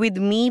down with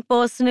me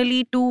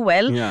personally too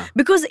well,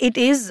 because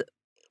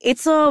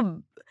it's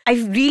a I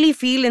really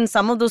feel in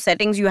some of those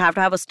settings you have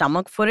to have a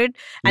stomach for it,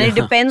 and it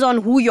depends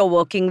on who you're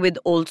working with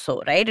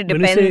also, right? It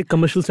depends. When you say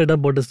commercial setup,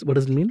 what does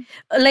it mean?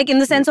 Like in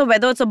the sense of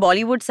whether it's a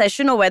Bollywood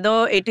session or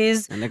whether it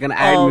is like an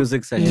ad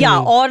music session.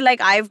 Yeah, or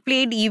like I've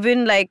played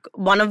even like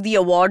one of the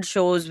award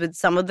shows with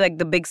some of the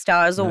big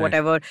stars or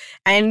whatever,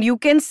 and you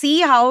can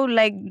see how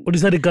like what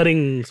is a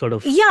recurring sort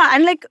of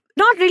and like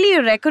not really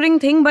a recurring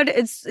thing, but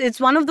it's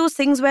one of those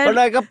things where but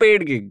like a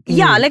paid gig.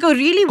 Yeah, like a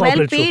really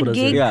Corporate well-paid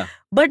gig. Yeah.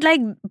 But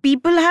like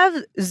people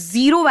have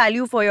zero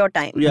value for your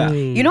time. Yeah.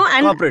 You know,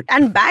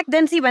 and back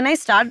then, see, when I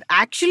started,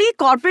 actually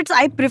corporates,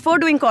 I prefer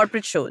doing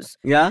corporate shows.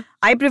 Yeah.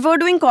 I prefer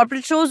doing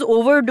corporate shows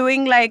over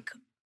doing like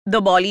the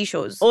Bolly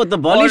shows. Oh, the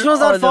Bolly shows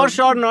are for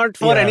sure not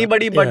for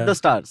anybody but the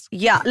stars.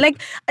 Yeah,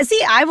 like,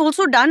 see, I've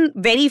also done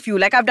very few.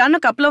 Like, I've done a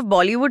couple of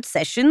Bollywood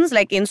sessions,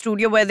 like in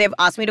studio, where they've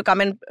asked me to come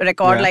and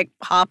record like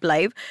harp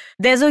live.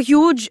 There's a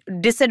huge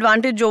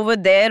disadvantage over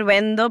there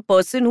when the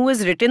person who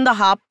has written the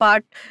harp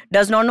part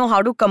does not know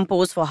how to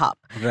compose for harp.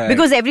 Right.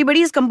 Because everybody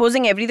is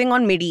composing everything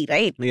on MIDI,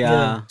 right?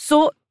 Yeah.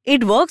 So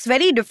it works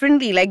very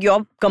differently. Like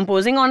you're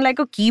composing on like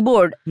a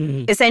keyboard,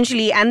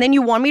 essentially, and then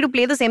you want me to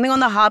play the same thing on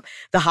the harp.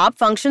 The harp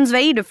functions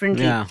very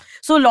differently. Yeah.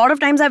 So a lot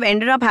of times I've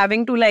ended up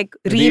having to like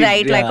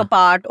rewrite like a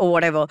part or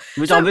whatever.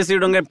 Which obviously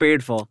you don't get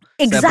paid for.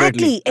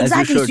 Exactly.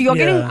 So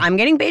you're I'm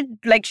getting paid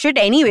like shit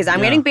anyways.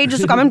 I'm getting paid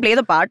just to come and play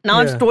the part. Now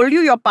I've told you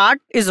your part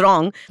is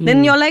wrong.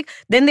 Then they're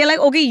like,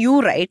 okay,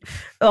 you write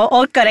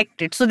or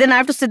correct it. So then I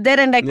have to sit there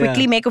and like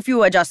quickly make a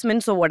few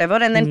adjustments or whatever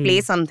and then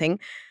play something.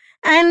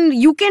 And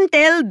you can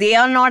tell they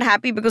are not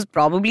happy because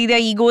probably their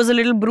ego is a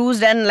little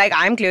bruised and like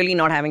I'm clearly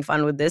not having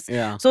fun with this.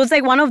 Yeah. So it's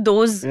like one of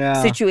those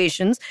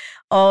situations.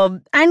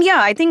 And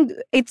I think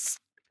it's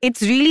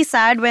really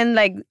sad when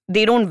like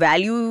they don't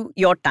value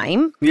your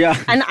time.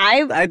 Yeah. And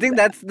I think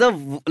that's the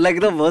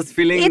worst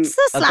feeling. It's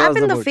a slap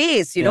in the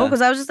face, you know,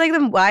 because I was just like,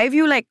 then why have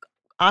you like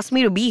asked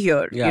me to be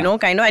here? You know,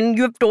 kind of. And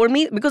you have told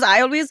me, because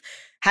I always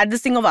had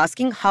this thing of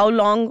asking how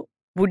long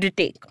would it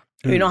take?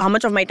 You know, how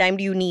much of my time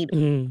do you need?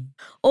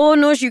 Oh,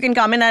 Nush, you can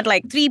come in at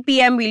like 3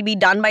 p.m. We'll be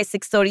done by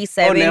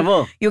 6:37. Oh,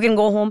 never. You can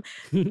go home.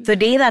 The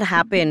day that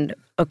happened,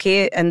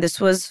 okay, and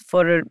this was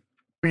for a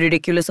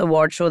ridiculous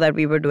award show that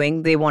we were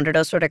doing. They wanted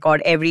us to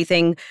record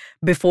everything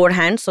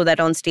beforehand so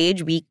that on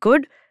stage we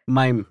could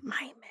mime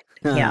it.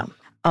 Yeah.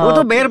 वो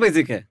तो bare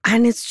basic hai.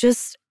 And it's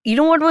just, you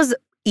know what was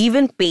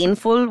even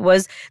painful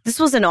was this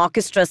was an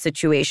orchestra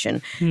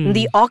situation.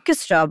 The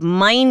orchestra,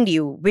 mind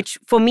you, which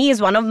for me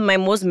is one of my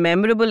most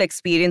memorable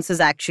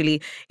experiences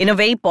actually, in a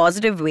very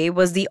positive way,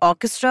 was the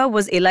orchestra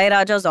was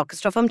Ilaiyaraaja's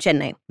orchestra from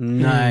Chennai.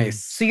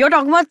 Nice. So you're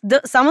talking about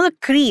some of the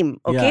cream,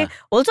 okay? Yeah.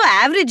 Also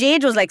average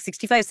age was like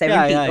 65,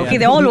 70. Yeah. Okay,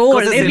 they're all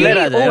old. They're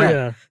really old.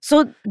 Yeah.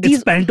 So these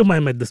it's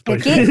pantomime at this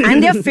point. Okay,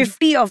 and there are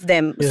 50 of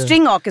them.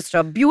 String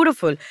orchestra,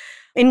 beautiful.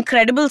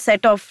 Incredible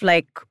set of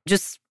like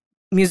just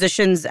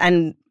musicians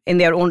and in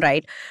their own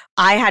right.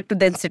 I had to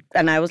then sit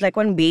and I was like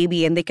one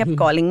baby and they kept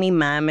calling me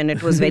ma'am and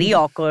it was very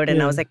awkward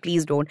and I was like,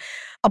 please don't.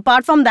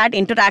 Apart from that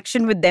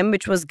interaction with them,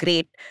 which was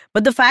great.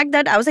 But the fact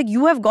that I was like,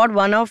 you have got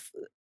one of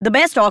the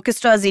best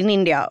orchestras in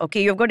India.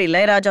 Okay, you've got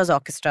Ilaiyaraaja's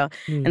orchestra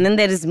and then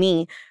there is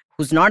me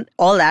who's not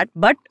all that.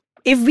 But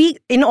if we,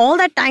 in all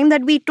that time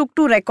that we took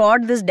to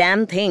record this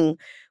damn thing,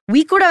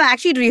 we could have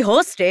actually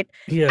rehearsed it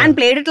and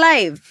played it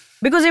live.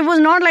 Because it was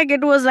not like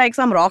it was like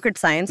some rocket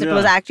science. It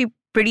was actually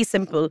pretty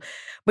simple.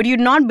 But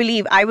you'd not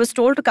believe, I was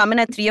told to come in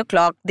at 3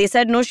 o'clock. They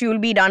said, no, she will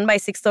be done by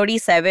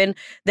 6:37.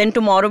 Then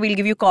tomorrow we'll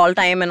give you call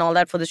time and all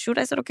that for the shoot.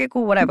 I said, okay,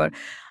 cool, whatever.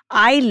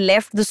 I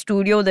left the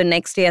studio the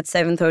next day at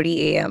 7:30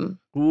 a.m.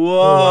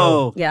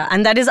 Whoa. Yeah,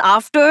 and that is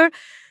after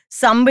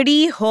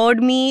somebody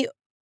heard me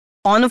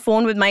on the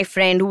phone with my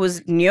friend who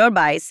was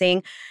nearby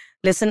saying,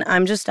 listen,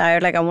 I'm just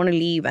tired, like I want to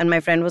leave. And my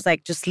friend was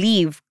like, just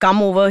leave,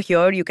 come over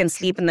here, you can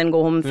sleep and then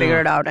go home and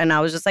figure it out. And I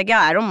was just like,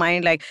 yeah, I don't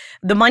mind. Like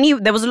the money,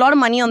 there was a lot of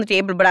money on the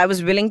table, but I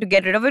was willing to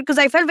get rid of it because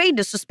I felt very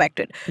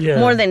disrespected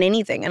more than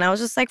anything. And I was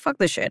just like, fuck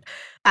this shit.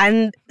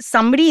 And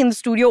somebody in the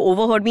studio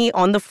overheard me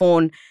on the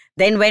phone,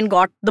 then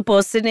got the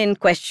person in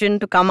question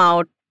to come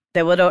out.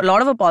 There were a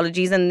lot of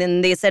apologies and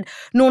then they said,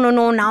 no,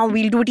 now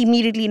we'll do it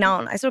immediately now.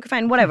 And I said, okay,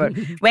 fine, whatever.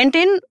 Went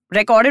in,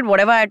 recorded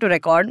whatever I had to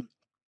record.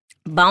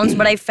 Bounced,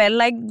 but I felt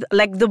like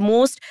the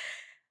most,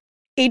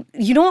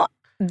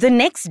 the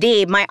next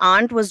day my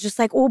aunt was just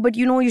like, oh, but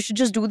you should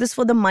just do this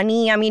for the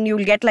money. I mean,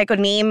 you'll get like a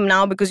name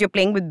now because you're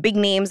playing with big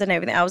names and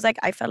everything. I was like,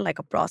 I felt like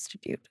a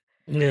prostitute.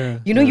 Yeah.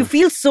 You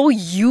feel so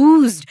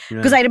used.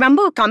 Because I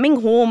remember coming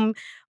home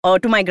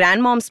to my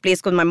grandmom's place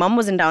because my mom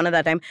was in town at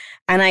that time.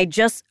 And I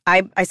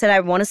said,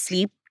 I want to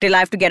sleep till I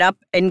have to get up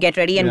and get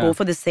ready and go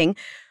for this thing.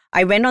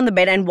 I went on the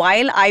bed, and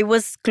while I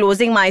was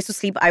closing my eyes to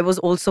sleep, I was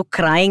also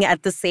crying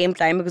at the same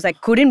time because I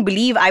couldn't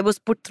believe I was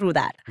put through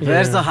that.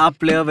 Where's the harp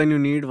player when you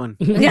need one?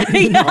 Yeah.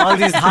 All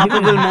these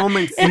harpable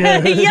moments.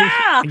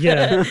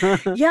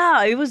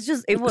 Yeah, it was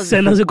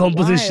send us your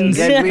compositions.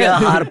 Get me a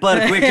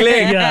harper quickly.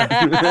 Get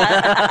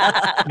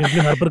me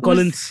Harper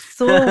Collins.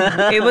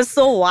 It was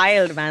so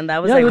wild, man.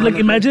 That was like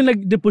imagine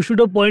like they push you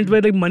to a point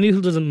where like money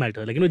doesn't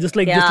matter. Like, just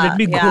let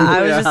me go.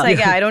 I was just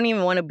like, I don't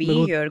even want to be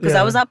here because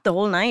I was up the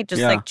whole night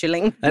just like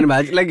chilling. And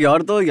imagine like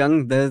you're so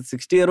young, the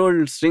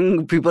 60-year-old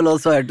string people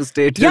also had to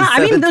stay till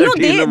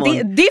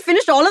they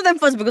finished all of them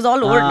first because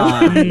all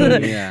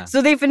over.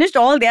 So they finished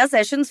all their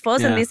sessions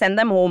first and they sent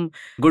them home.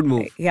 Good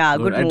move. Yeah,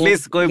 good move. At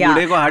least koi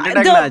bude ko heart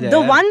attack na aa jaye.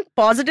 The one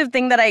positive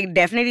thing that I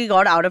definitely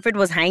got out of it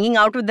was hanging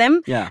out with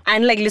them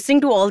and like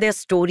listening to all their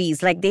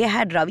stories. Like they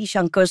had Ravi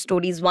Shankar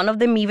stories. One of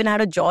them even had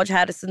a George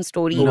Harrison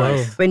story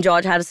when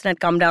George Harrison had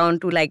come down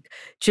to like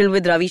chill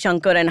with Ravi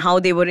Shankar and how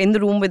they were in the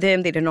room with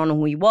him. They did not know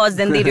who he was.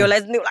 Then they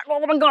realized and they were like,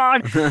 oh my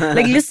God.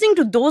 Like listening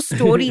to those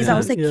stories, I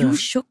was like, you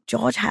shook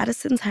George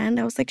Harrison's hand.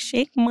 I was like,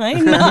 shake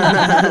mine.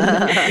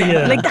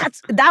 Like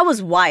that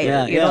was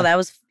wild. You know, that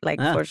was like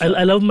for sure.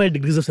 I love my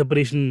degrees of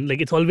separation.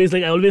 Like it's always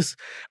like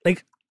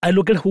I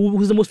look at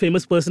who's the most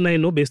famous person I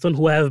know based on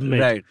who I have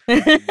met. Right.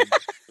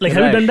 Like,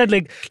 have you done that?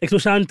 Like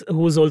Sushant,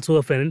 who is also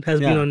a friend,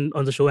 has been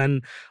on the show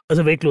and is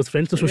a very close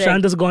friend. So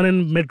Sushant has gone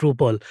and met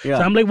RuPaul. So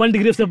I'm like 1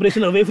 degree of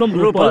separation away from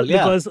RuPaul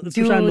because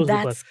Sushant knows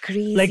that's RuPaul.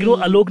 Crazy. Like,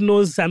 Alok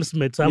knows Sam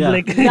Smith. So I'm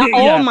like,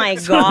 oh my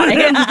God.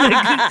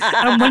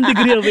 I'm 1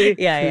 degree away.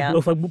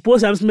 Oh, fuck. Poor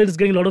Sam Smith is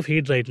getting a lot of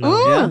hate right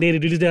now. They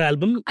released their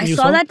album. I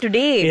saw that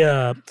today.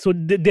 Yeah. So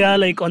they are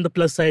like on the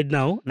plus side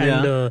now.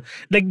 And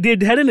like they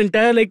had an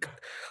entire like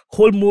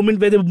whole moment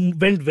where they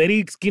went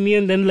very skinny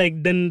and then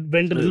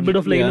went a little bit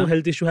of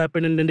health issue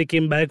happened and then they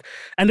came back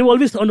and they were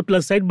always on the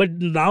plus side, but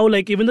now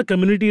like even the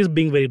community is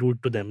being very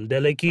rude to them.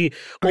 They're like, I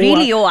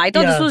thought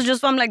this was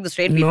just from like the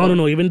straight people.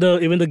 No, even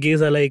the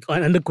gays are like,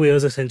 and the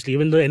queers essentially,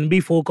 even the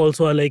NB folk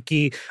also are like,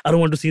 I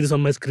don't want to see this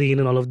on my screen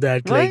and all of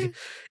that. Why? Like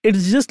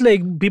it's just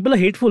like people are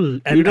hateful.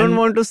 And, you don't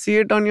want to see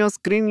it on your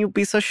screen, you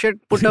piece of shit.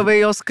 Put away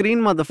your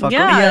screen, motherfucker.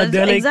 Yeah,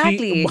 they're like,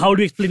 exactly. how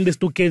do you explain this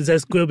to kids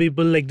as queer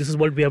people? Like this is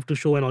what we have to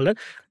show and all that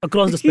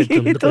across the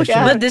spectrum.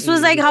 But this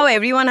was like how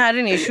everyone had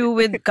an issue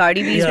with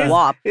Cardi B's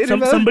WAP.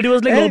 Somebody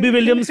was like, Robbie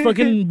Williams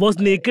fucking was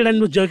naked and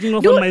was jerking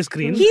off on my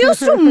screen. He used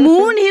to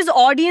moon his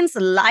audience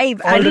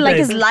live and like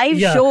his live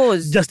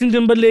shows. Justin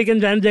Timberlake and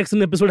Janet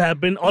Jackson episode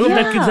happened. All of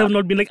that kids have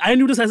not been like, I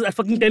knew this as a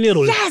fucking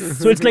 10-year-old. Yes.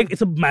 So it's like,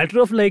 it's a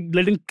matter of like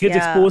letting kids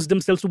expose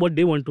themselves to what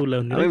they want to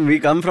learn. I mean, we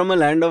come from a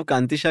land of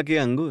Kantisha ki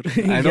Angur.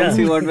 I don't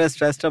see what we're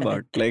stressed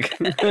about. Like,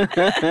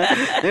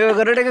 we're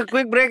going to take a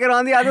quick break and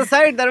on the other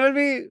side, there will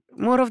be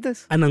more of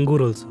this. And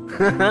Angur also.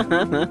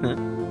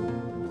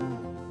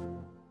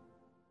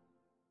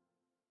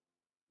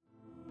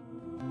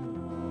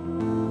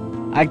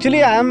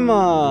 Actually, I'm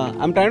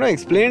trying to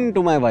explain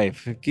to my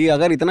wife कि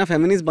अगर इतना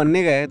feminist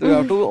बनने गए तो you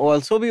have to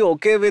also be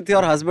okay with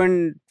your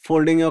husband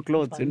folding your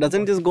clothes. It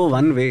doesn't just go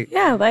one way.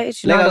 Yeah, why?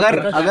 It's like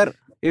not अगर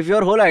if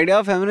your whole idea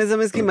of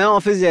feminism is कि मैं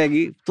office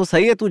जाएगी तो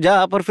सही है तू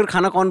जा पर फिर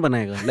खाना कौन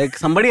बनाएगा? Like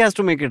somebody has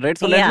to make it, right?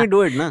 So let me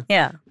do it, na?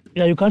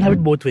 Yeah, you can't have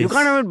it both ways. You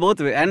can't have it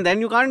both ways. And then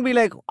you can't be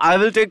like, I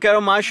will take care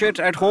of my shit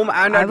at home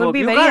and at work. I would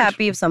be very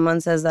happy if someone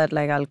says that,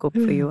 like, I'll cook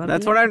for you.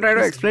 That's what I'm trying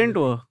to explain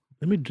to her.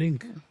 Let me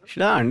drink.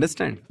 Should I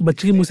understand?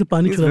 बच्चे के मुंह से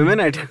पानी चुरा. Women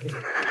at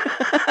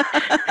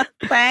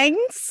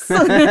Thanks.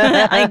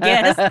 I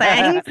guess,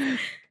 thanks.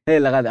 Hey,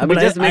 laga de. Abhi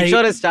just make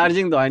sure it's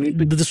charging though. I need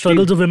to. The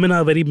struggles of women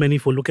are very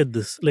manifold. Look at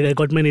this. Like I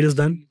got my nails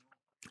done.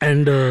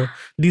 And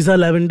these are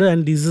lavender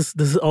and this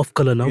is off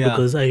color now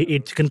because I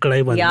ate chicken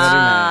kadai once.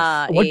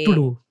 Yeah.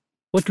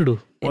 What to do?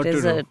 It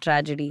is a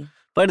tragedy.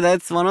 But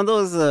that's one of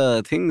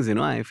those things, you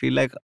know. I feel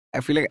like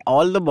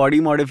all the body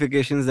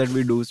modifications that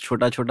we do,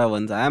 chota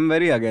ones, I am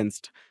very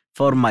against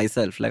for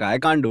myself. Like I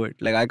can't do it.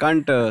 Like I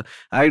can't.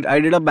 I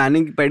did a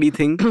mani-pedi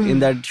thing in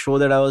that show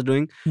that I was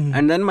doing,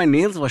 and then my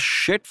nails were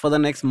shit for the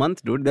next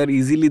month, dude.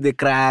 They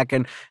crack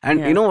and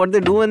you know what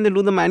they do when they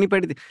do the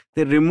mani-pedi?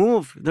 They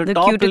remove the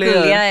top cuticle,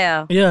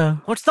 layer. Yeah.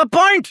 What's the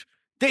point?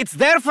 It's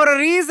there for a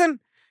reason.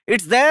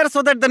 It's there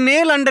so that the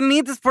nail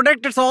underneath is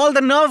protected, so all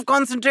the nerve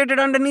concentrated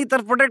underneath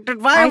are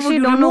protected. Why would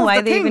you don't know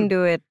why they thing? even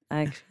do it.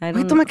 I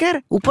don't तो मैं कह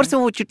रहा ऊपर से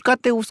वो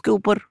चिटकाते उसके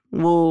ऊपर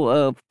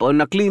वो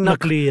नकली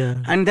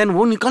and then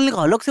वो निकालने का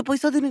अलग से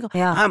पैसा देने का.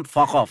 I'm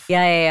fuck off.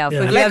 Yeah.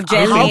 Like,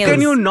 how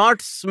can you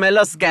not smell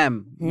a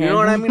scam? You know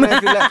what I mean? I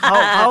feel like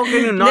how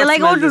can you not? They're like,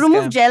 smell to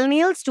remove scam? gel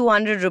nails,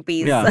 200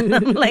 rupees. Yeah.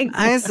 Like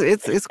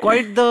it's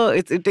quite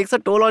it takes a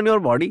toll on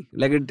your body.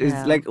 Like it is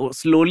like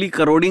slowly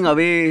corroding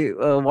away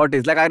what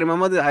is. Like I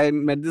remember I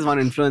met this one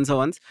influencer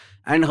once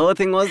and her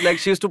thing was like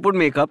she used to put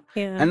makeup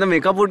and the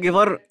makeup would give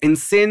her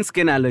insane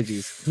skin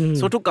allergies.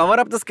 So to cover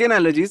up the skin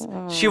allergies,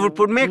 she would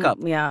put makeup.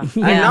 And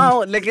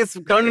now like it's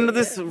turned into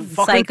this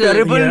fucking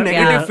terrible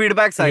negative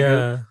feedback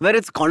cycle where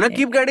it's gonna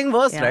keep getting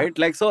worse, right?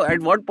 Like so at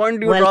what point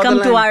do you draw the line?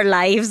 Welcome to our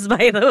lives,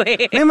 by the way.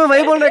 नहीं मैं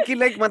वही बोल रहा कि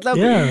like मतलब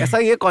ऐसा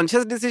ये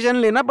conscious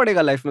decision लेना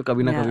पड़ेगा life में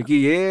कभी ना कभी कि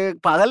ये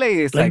पागल है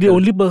ये cycle. Like the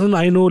only person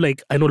I know,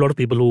 like I know a lot of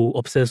people who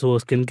obsess over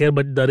skincare,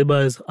 but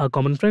Dariba is a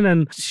common friend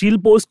and she'll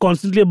post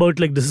constantly about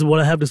like this is what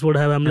I have, this is what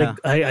I have. I'm like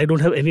I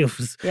don't have any of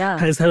this.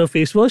 I just have a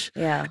face wash.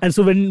 And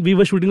so when we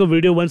were shooting a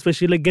video once where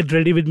she like get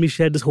ready with me,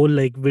 she had this whole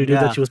like video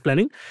that she was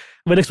planning.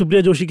 When like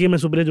Supriya Joshi came,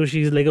 and Supriya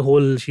Joshi is like a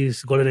whole,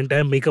 she's got an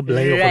entire makeup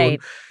line of her own.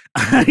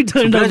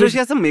 Supriya Joshi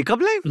has a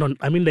makeup line? No,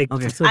 I mean like,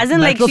 as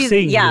in like she's,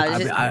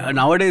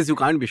 nowadays you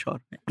can't be sure.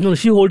 No,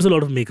 she holds a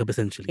lot of makeup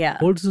essentially.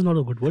 Holds is not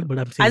a good word, but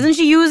I'm saying. As in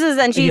she uses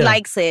and she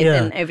likes it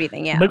and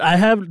everything, But I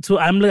have, so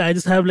I'm like, I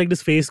just have like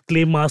this face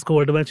clay mask or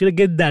whatever, and she like,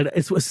 get that.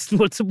 It's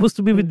what's supposed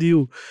to be with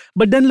you.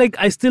 But then like,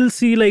 I still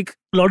see like,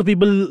 a lot of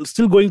people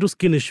still going through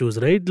skin issues,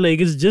 right? Like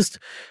it's just,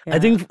 I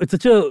think it's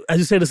such a, as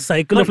you said, a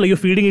cycle of like you're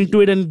feeding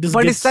into it and this.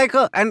 But it's like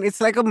a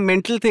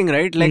mental thing,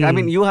 right? Like I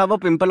mean, you have a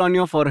pimple on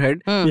your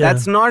forehead.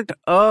 That's not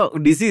a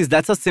disease.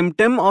 That's a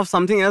symptom of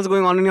something else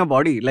going on in your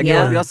body. Like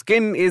your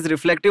skin is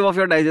reflective of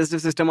your digestive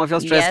system, of your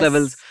stress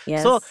levels.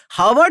 So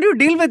how about you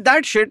deal with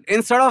that shit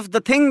instead of the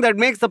thing that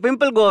makes the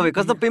pimple go away?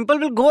 Because the pimple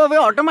will go away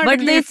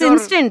automatically. But it's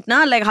instant,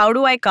 na? Like how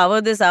do I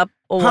cover this up?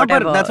 But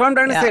that's what I'm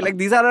trying to say. Like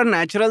these are our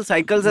natural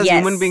cycles as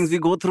human beings. We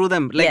go through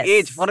them. Like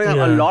age. For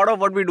a lot of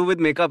what we do with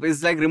makeup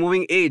is like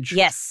removing age.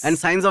 And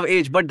signs of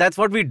age. But that's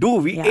what we do.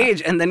 We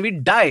age and then we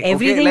die.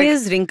 Everything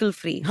is wrinkle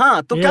free.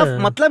 हाँ तो क्या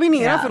मतलब ही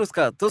नहीं है ना फिर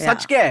उसका तो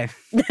सच क्या है?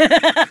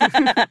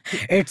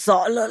 It's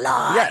all a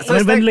lie.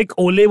 So when like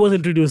Olay was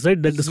introduced, right?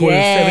 That this whole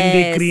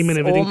 7-day cream and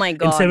everything. Oh my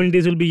God. In 7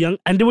 days you'll be young.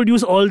 And they would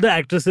use all the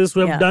actresses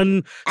who have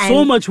done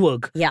so much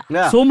work.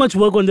 So much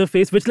work on their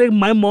face, which like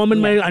my mom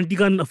and my auntie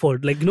can't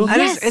afford. Like, you know.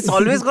 And it's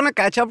always gonna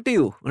catch up to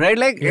you, right?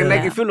 Like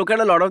if you look at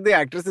a lot of the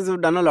actresses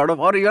who've done a lot of,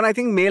 or even I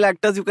think male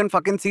actors, you can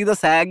fucking see the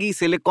saggy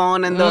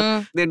silicone and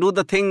they do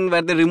the thing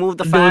where they remove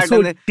the fat.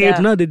 Also and they tape,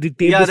 they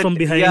tape this from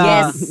behind.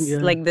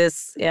 Like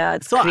this. Yeah,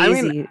 it's crazy. I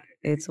mean,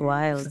 it's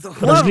wild.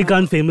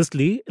 Rajnikant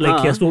famously, like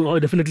he has to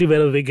definitely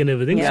wear a wig and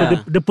everything.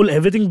 So they pull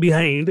everything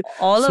behind.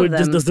 All so of them. It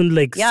just doesn't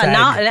like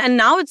sag.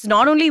 Now it's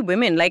not only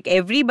women. Like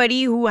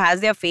everybody who has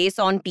their face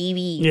on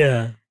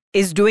TV.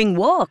 Is doing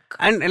work.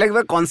 And like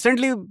we're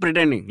constantly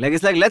pretending. Like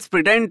it's like let's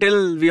pretend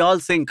till we all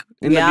sink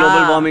in the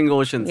global warming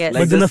oceans. Like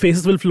but then the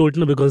faces will float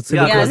no, because so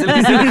it's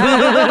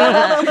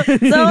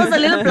a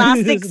little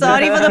plastic.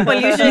 Sorry for the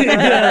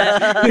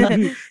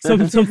pollution.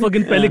 some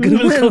fucking pelican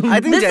will come. I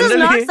think this is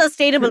not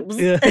sustainable.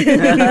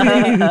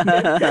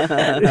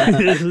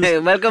 Hey,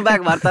 welcome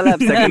back, Varta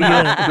Lab. Second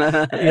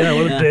half.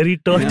 What a very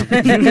taut.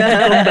 Come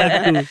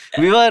back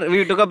to.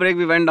 We took a break.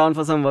 We went down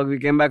for some work. We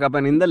came back up,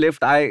 and in the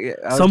lift, I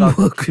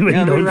work. We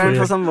went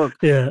for some work.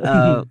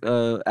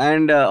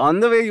 And on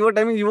the way, you were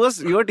telling me you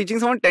were teaching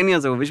someone 10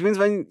 years ago, which means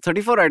when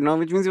 34 right now,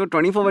 which means you were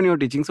 24 when you were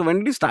teaching. So when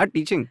did you start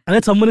teaching? And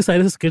that someone is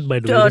Cyrus's kid, by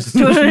the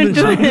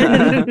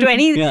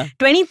way.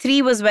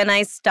 23 was when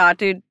I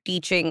started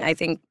teaching, I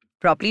think.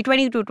 Properly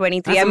 22,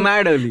 23. That's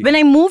mad early. When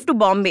I moved to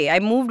Bombay, I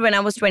moved when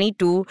I was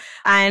 22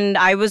 and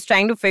I was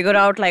trying to figure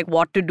out like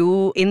what to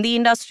do in the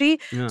industry.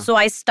 So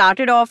I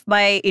started off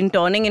by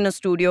interning in a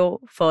studio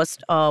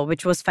first,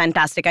 which was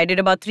fantastic. I did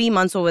about 3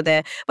 months over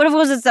there. But of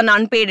course, it's an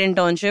unpaid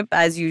internship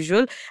as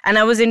usual. And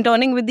I was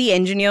interning with the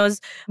engineers.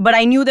 But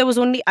I knew there was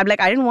only, I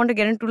didn't want to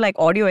get into like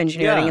audio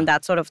engineering and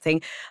that sort of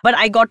thing. But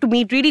I got to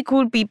meet really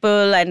cool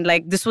people. And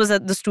like this was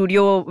at the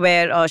studio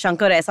where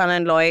Shankar, Ehsan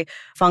and Loy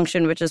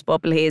function, which is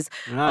Purple Haze.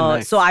 Nice.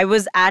 So I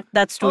was at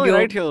that studio. Oh,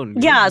 right here.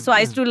 Yeah, so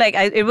I used to like,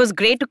 it was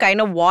great to kind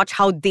of watch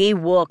how they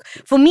work.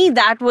 For me,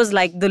 that was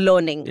like the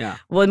learning.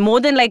 Well, more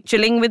than like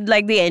chilling with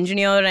like the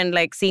engineer and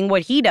like seeing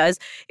what he does,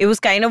 it was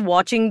kind of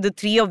watching the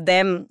three of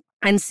them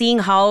and seeing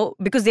how,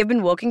 because they've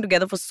been working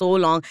together for so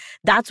long,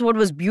 that's what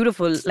was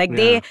beautiful. Like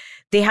they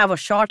have a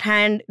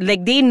shorthand,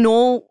 like they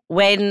know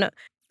when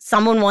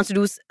someone wants to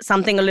do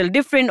something a little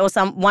different or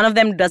one of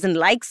them doesn't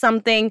like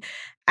something.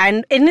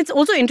 And it's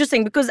also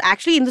interesting because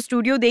actually in the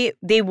studio,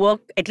 they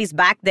work, at least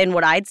back then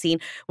what I'd seen,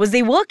 was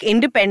they work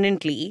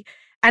independently.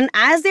 And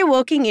as they're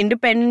working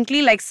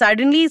independently, like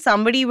suddenly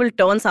somebody will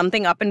turn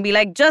something up and be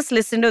like, just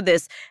listen to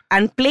this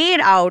and play it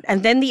out.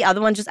 And then the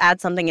other one just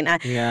adds something in.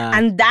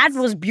 And that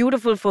was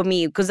beautiful for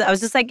me because I was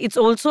just like, it's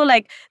also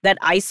like that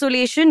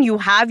isolation. You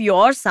have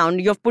your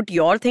sound, you've put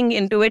your thing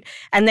into it.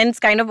 And then it's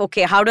kind of,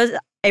 okay, how does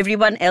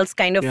everyone else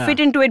kind of fit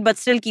into it but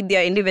still keep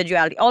their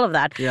individuality, all of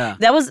that.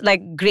 That was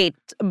like great.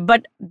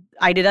 But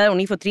I did that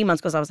only for 3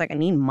 months because I was like, I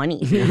need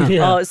money.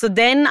 So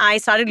then I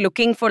started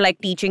looking for like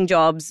teaching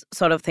jobs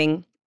sort of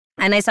thing.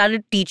 And I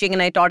started teaching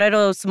and I taught at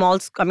a small,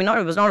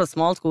 it was not a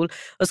small school,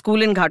 a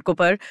school in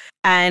Ghatkopar.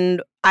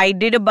 And I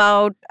did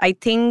about, I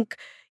think,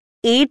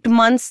 8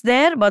 months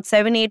there, about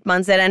 7-8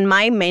 months there. And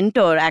my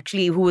mentor,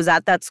 actually, who was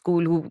at that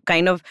school, who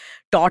kind of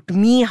taught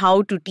me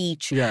how to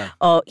teach. He then,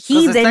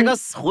 it's like a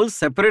whole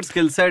separate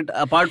skill set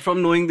apart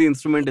from knowing the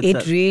instrument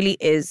itself. It really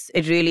is.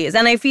 It really is.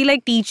 And I feel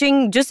like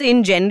teaching just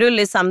in general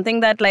is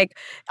something that, like,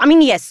 I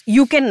mean, yes,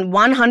 you can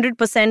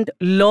 100%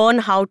 learn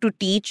how to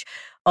teach.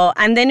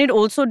 And then it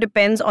also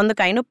depends on the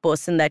kind of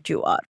person that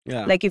you are.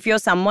 Like if you're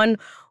someone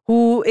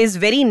who is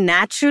very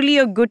naturally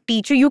a good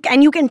teacher, you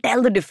can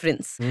tell the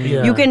difference.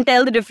 You can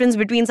tell the difference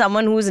between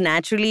someone who is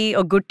naturally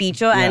a good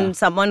teacher and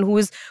someone who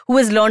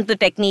has learned the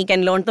technique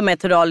and learned the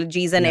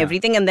methodologies and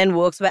everything, and then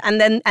works well,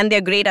 and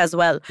they're great as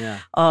well.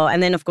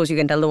 And then of course you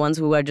can tell the ones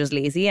who are just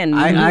lazy. And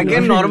I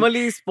can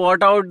normally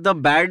spot out the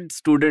bad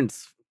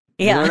students.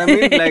 You know what I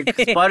mean? Like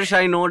Sparsh,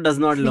 I know, does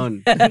not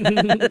learn.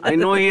 I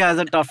know he has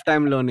a tough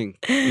time learning.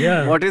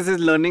 What is his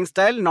learning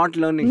style? Not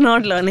learning.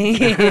 Not learning.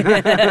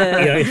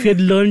 If he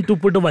had learned to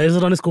put a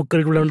visor on his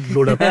cooker, it would have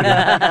blown up.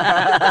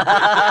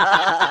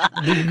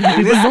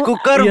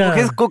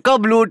 His cooker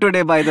blew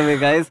today, by the way,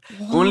 guys.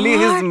 What? Only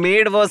his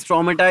maid was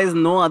traumatized,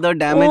 no other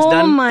damage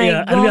done. My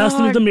God. And we asked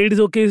him if the maid is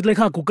okay. He's like,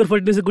 cooker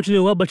fatne se kuch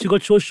nahi hua, but she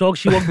got so shocked,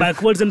 she walked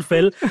backwards and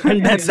fell.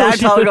 And that's how it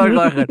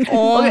got hurt.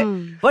 Okay.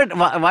 But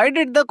why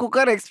did the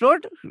cooker explode?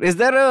 Is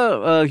there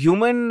a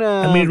human...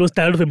 I mean, it was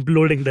tired of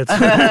imploding, that's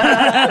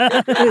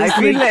I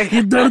feel like...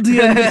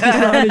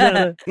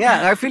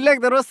 I feel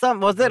like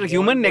was there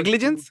human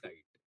negligence?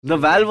 The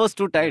valve was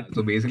too tight.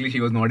 So basically, she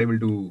was not able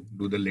to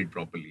do the lid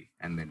properly,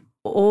 and then...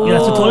 So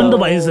it's all in the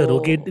visor,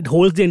 okay? It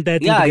holds the entire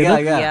thing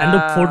together. And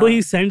the photo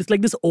he sent is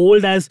like this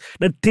old as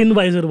the thin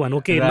visor one,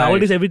 okay?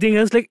 Nowadays, everything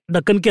has like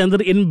dakkan ke andar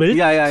inbuilt,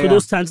 so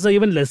those chances are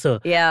even lesser.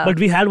 But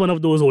we had one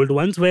of those old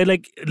ones where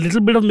like a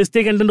little bit of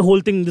mistake and then the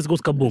whole thing just goes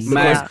kaboom.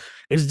 Because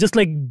it's just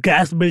like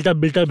gas built up.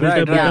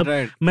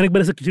 मैंने एक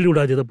बार ऐसे खिचड़ी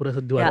उड़ा दिया था पूरा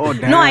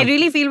दीवार. No, I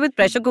really feel with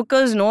pressure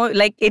cookers,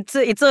 like it's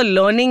a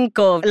learning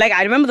curve. Like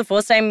I remember the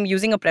first time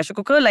using a pressure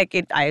cooker,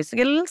 I used to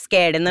get a little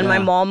scared, and then my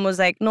mom was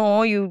like,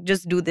 "No, you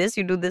just do this,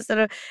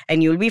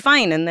 and you'll be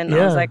fine." And then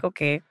I was like,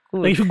 "Okay."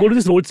 Cool. Like if you go to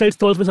these roadside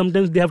stalls where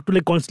sometimes they have to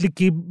like constantly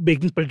keep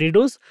baking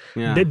potatoes,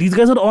 these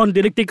guys are on.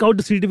 They like take out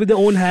the seat with their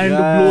own hand,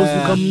 blows,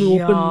 you come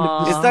open.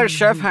 Like it's that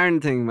chef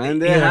hand thing, man.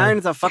 Their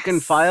hands are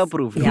fucking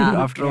fireproof.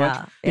 After a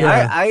while,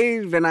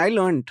 when I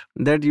learned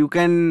that you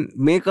can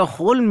make a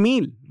whole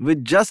meal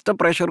with just a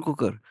pressure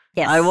cooker.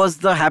 Yes. I was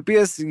the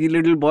happiest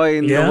little boy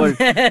in the world.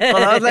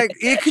 I was like,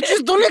 ek hi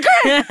cheez dhone ka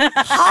hai?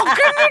 How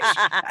can it?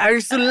 I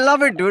used to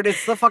love it, dude.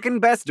 It's the fucking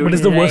best, dude. But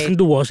it's the worst thing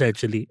to wash,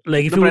 actually.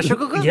 Like if the pressure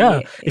cooker?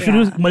 If you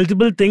do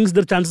multiple things,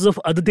 the chances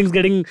of other things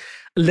getting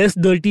less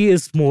dirty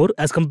is more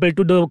as compared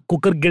to the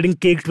cooker getting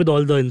caked with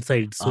all the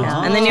insides. So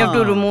and then you have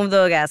to remove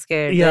the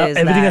gasket.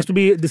 Everything has to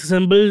be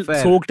disassembled,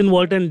 soaked in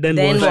water, and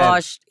then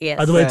washed. Yes.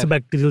 Otherwise, it's a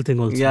bacterial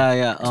thing also.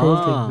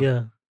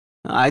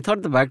 I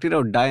thought the bacteria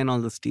would die in all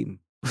the steam.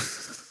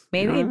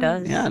 Maybe it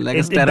does. Yeah, like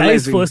it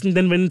dies first, and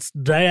then when it's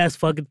dry as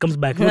fuck, it comes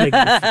back. Like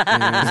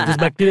there's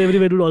bacteria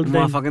everywhere, dude, all the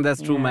time. Fucking that's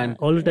true, man.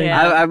 All the time.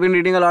 I've been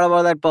reading a lot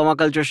about that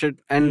permaculture shit,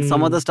 and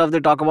some of the stuff they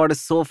talk about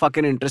is so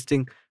fucking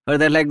interesting. Where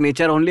they're like,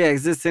 nature only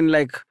exists in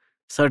like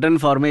certain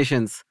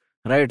formations,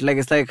 right? Like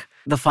it's like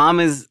the farm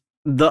is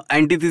the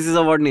antithesis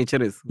of what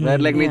nature is. Where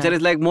like nature is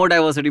like more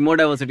diversity.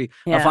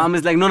 A farm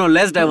is like no,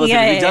 less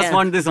diversity. We just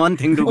want this one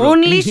thing to grow.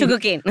 Only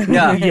sugarcane.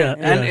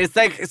 And it's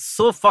like it's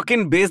so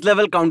fucking base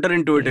level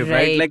counterintuitive,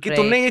 right? Like कि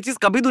तुमने ये चीज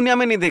कभी दुनिया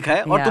में नहीं देखा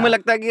है और तुम्हें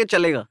लगता है कि ये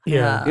चलेगा.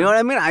 You know what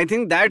I mean? I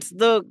think that's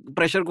the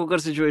pressure cooker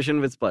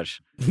situation with Sparsh.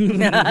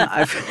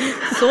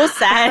 So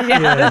sad.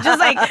 It's just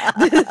like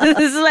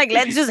this is like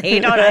let's just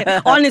hate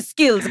on his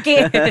skills,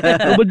 okay?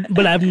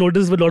 But I've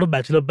noticed with a lot of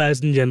bachelor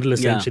pads in general,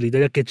 essentially,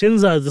 their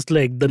kitchens are just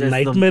like the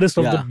nightmares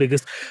of the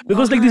biggest,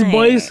 because like these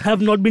boys have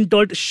not been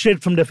taught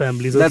shit from their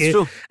families. Okay? That's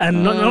true.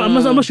 And I'm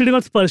not shitting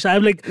on Sparsh. I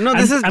have like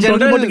this is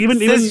general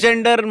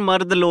cisgender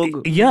mard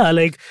log.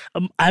 Like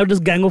I have this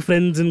gang of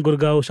friends in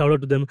Gurgaon. Shout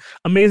out to them.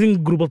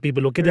 Amazing group of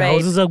people. Okay, their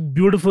houses are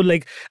beautiful.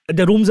 Like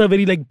their rooms are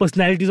very like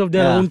personalities of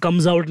their own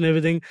comes out and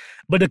everything.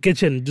 But the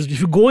kitchen, just if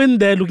you go in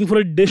there looking for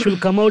a dish, you'll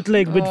come out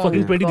like with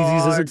fucking 20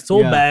 diseases. It's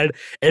so bad.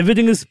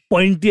 Everything is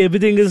pointy.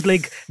 Everything is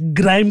like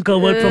grime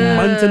covered from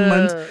months and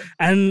months.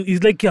 And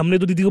he's like, हमने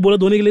तो दीदी को बोला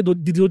धोने के लिए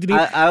दीदी होती नहीं.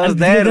 I was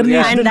there.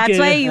 And that's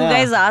why you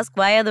guys ask,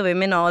 why are the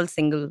women all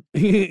single?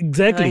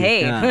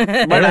 Exactly.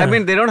 But I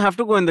mean, they don't have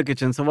to go in the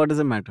kitchen. So what does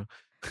it matter?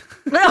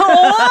 Okay,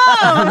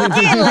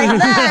 like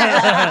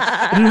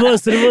that.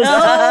 Reverse. Uno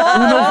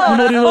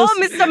reverse. Oh,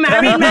 Mr.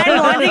 Married Man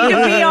wanting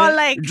to be all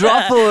like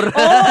dropper.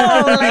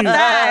 Like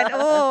that.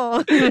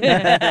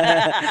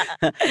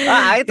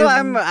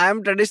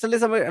 I'm traditionally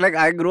like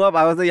I grew up.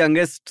 I was the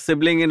youngest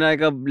sibling in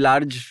like a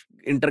large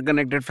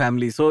interconnected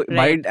family. So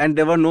Right. and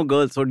there were no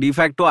girls. So de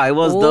facto, I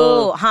was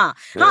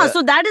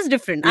So that is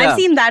different. Yeah. I've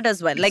seen that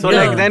as well. Like so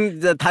like then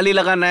the thali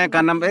lagana hai,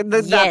 kanam,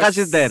 the Yes. Aakash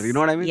is there. You know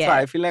what I mean? So Yeah.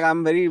 I feel like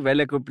I'm very well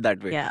equipped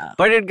that way. Yeah.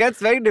 But it gets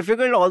very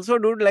difficult also,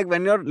 dude. Like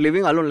when you're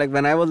living alone. Like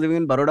when I was living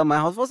in Baroda, my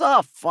house was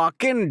a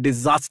fucking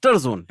disaster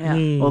zone.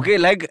 Yeah. Okay,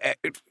 like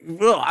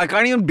I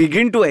can't even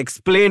begin to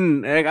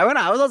explain. Like, I mean,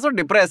 I was also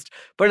depressed,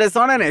 but it's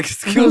not an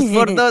excuse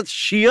for the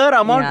sheer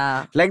amount.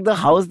 Yeah. Like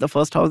the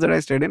first house that I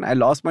stayed in, I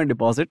lost my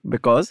deposit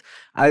because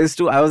I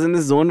was in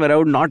this zone where I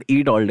would not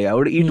eat all day. I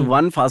would eat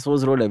one fast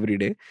food roll every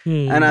day,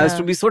 and I used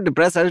to be so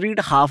depressed. I would eat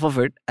half of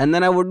it, and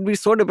then I would be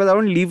so depressed I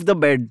wouldn't leave the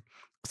bed.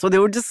 So they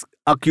would just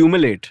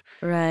accumulate.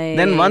 Right.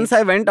 Then once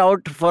I went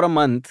out for a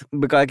month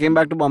because I came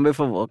back to Bombay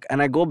for work,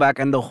 and I go back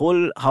and the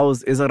whole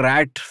house is a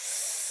rat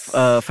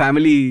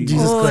family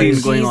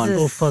scene going on.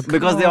 Oh fuck.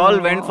 Because they all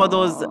went for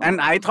those,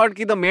 and I thought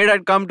ki the maid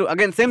had come to,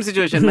 again same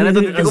situation. मैंने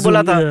तो दीदी को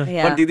बोला था,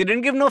 Yeah. but Didi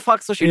didn't give no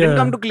fuck, so she didn't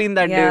come to clean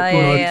that Yeah, day.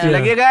 yeah, yeah. She's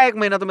like, ये गया एक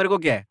महीना तो मेरे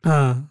को क्या है?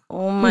 हाँ.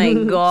 Oh my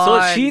god.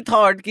 So she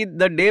thought ki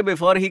the day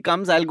before he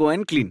comes, I'll go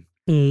and clean.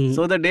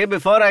 So the day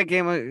before I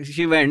came,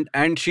 she went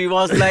and she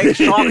was like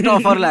shocked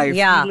of her life.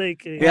 Yeah.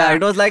 Like, Yeah,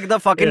 it was like the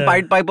fucking Yeah.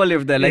 Pied Piper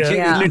lived there. Like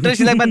Yeah. literally,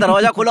 she's like, मैं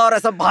दरवाजा खुला और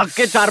ऐसा भाग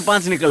के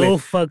 4-5 निकले. oh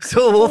fuck.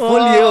 So वो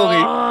full ये हो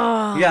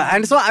गई. Yeah,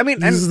 and so I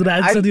mean, and These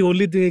rats are the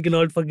only thing I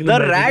cannot fucking the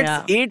imagine.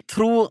 rats ate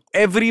through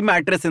every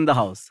mattress in the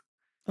house.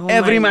 Oh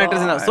Every my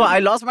mattress in the God. house. So I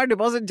lost my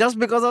deposit just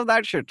because of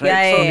that shit, right?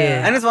 Yeah, so, yeah,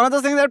 yeah. And it's one of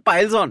those things that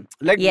piles on.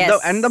 Like,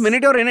 Yes. and the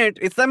minute you're in it,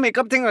 it's the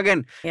makeup thing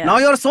again. Yeah. Now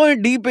you're so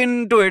deep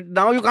into it,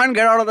 now you can't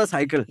get out of the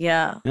cycle.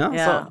 Yeah.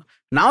 Yeah. So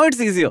now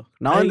it's easier.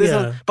 Now in this Yeah.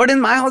 house. But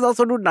in my house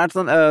also, dude, that's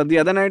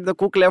the other night the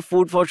cook left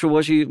food for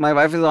Shubha. My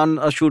wife is on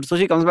a shoot,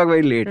 so she comes back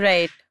very late.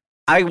 Right.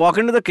 I walk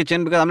into the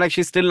kitchen because I'm like,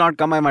 she's still not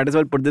come. I might as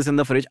well put this in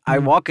the fridge. I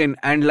walk in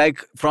and like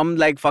from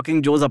like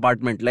fucking Joe's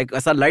apartment, like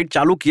ऐसा light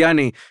चालू किया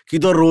नहीं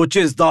कि the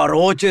roaches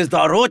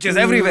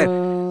everywhere.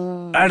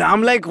 And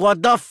I'm like,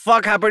 what the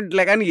fuck happened?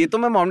 Like, and ये तो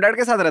मैं mom dad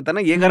के साथ रहता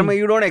ना. ये घर में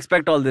you don't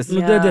expect all this. No,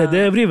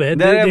 they're everywhere.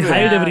 They're They everywhere.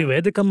 hide Yeah.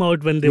 everywhere. They come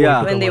out when they Yeah.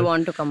 want to When come they out.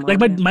 want to come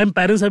Like out. my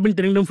parents have been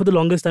telling them for the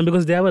longest time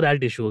because they have a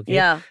rat issue. Okay?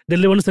 Yeah. They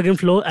live on the second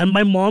floor, and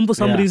my mom for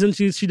some Yeah. reason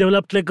she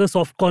developed like a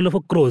soft corner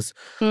for crows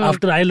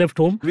after I left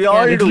home. We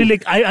all Literally, do.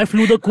 like I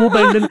flew the coop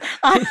and then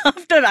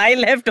After I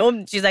left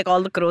home, she's like,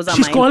 all the crows are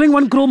she's mine. calling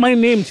one crow my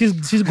name. She's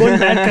got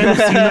that kind of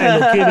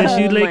senile. Okay, where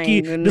she's Oh like, my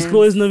 "Ki, this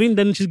crow is Navin."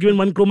 Then she's given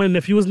one crow my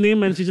nephew's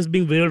name, and she's just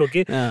being weird.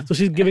 Okay, Yeah. so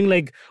she's giving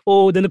like,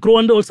 oh, then the crow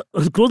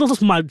crow's also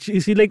smart.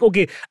 She's like,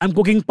 okay, I'm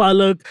cooking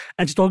palak,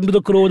 and she's talking to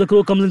the crow. The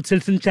crow comes and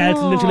sits and chats,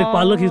 and then she's like,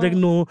 palak. He's like,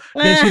 no.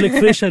 Then she's like,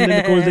 fish, and then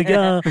the crow's like,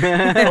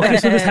 yeah. Okay,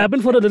 so this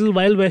happened for a little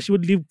while where she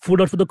would leave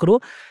food out for the crow,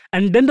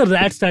 and then the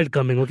rats started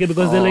coming. Okay,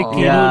 because they're like,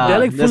 you know, Yeah, they're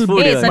like there's full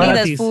food Hey, here. suddenly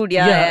there's Marathis. food.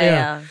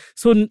 Yeah.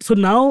 So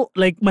now,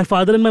 like my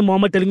father and my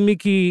mom are telling me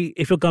ki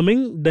if you're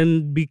coming,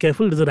 then be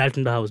careful. There's a rat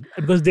in the house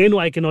because they know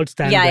I cannot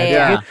stand Yeah, that.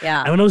 yeah, okay?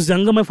 yeah. And when I was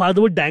younger, my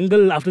father would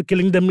dangle after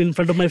killing them in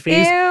front of my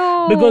face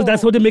Ew. because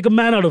that's how they make a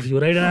man out of you,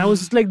 right? And I was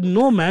just like,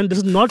 no, man, this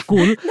is not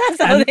cool.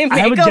 That's how And they I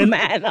have make a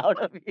man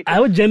out of you. I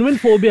have a genuine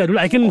phobia, dude.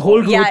 I can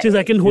hold Yeah. roaches,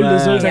 I can hold Yeah.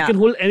 lizards, I Yeah. can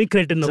hold any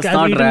cretin. Okay,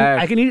 Just not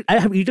rat. I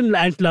have eaten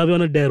ant larvae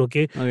on a dare,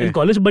 okay, Okay. in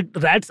college, but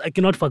rats I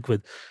cannot fuck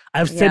with.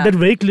 I've said Yeah. that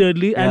very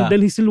clearly, and Yeah.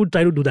 then he still would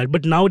try to do that.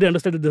 But now they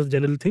understand that there's a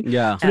general thing.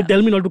 Yeah. So they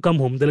tell me not to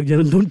come home. They're like,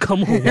 "Janan, don't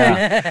come home."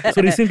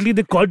 So recently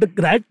they caught the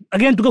rat.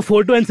 Again, took a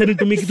photo and sent it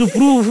to me to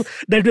prove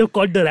that we have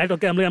caught the rat.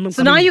 Okay, I'm like,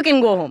 So now you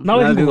can go home. now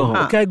I can you go go home.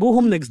 home. Okay, I go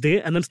home next day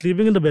and I'm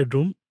sleeping in the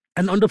bedroom.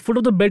 And on the foot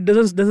of the bed,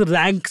 there's a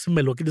rank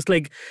smell. Okay, just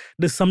like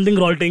there's something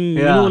rotting.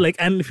 You Yeah. know, like,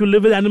 and if you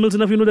live with animals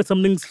enough, you know that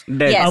something's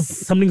Dead. Yes.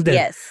 up, something's dead.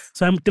 Yes.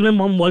 So I'm telling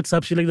my mom what's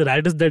up. She's like, the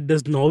rat is dead.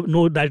 There's no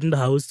rat in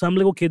the house. So I'm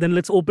like, okay, then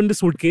let's open the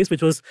suitcase,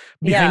 which was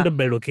behind Yeah. the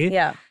bed. Okay.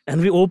 Yeah.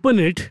 And we open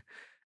it,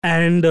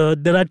 and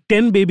there are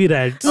 10 baby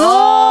rats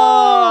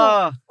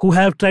Oh! who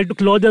have tried to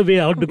claw their way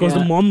out because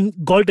the mom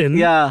got in,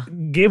 Yeah.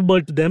 gave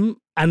birth to them,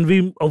 and we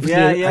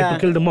obviously had Yeah. to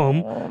kill the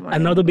mom. Oh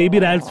And now the baby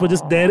rats were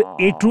just there,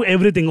 ate through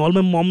everything, all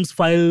my mom's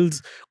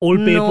files, old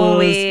No papers,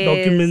 ways.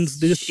 documents.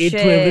 They just ate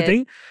through Shit.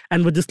 everything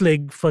and were just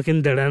like fucking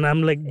dead. And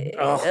I'm like,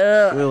 ugh.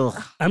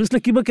 Ugh. I'm just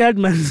like, keep a cat,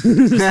 man.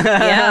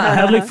 Yeah. I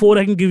have like 4,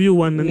 I can give you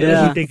one, and then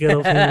Yeah. you take care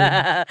of him.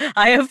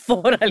 I have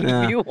 4. I'll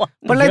Yeah. give you one.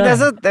 But like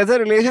Yeah. there's a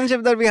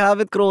relationship that we have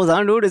with crows,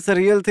 huh, dude? It's a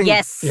real thing.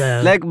 Yes.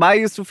 Yeah. Like Bai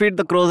used to feed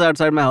the crows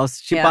outside my house.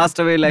 She Yeah. passed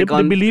away like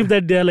They on. believe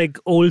that they're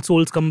like old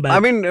souls come back.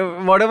 I mean,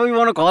 whatever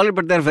you want to call it,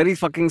 but they're very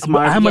fucking But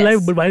smart. I'm Yes.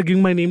 alive, but why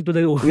giving my name to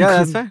the old? Yeah,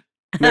 that's fine.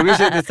 Maybe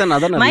it's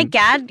another My Naveen.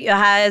 cat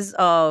has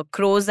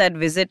crows that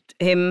visit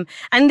him,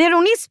 and they're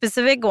only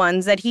specific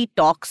ones that he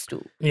talks to.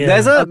 Yeah.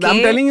 There's a. I'm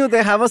Okay. telling you,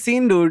 they have a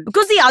scene, dude.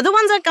 Because the other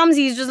ones that comes,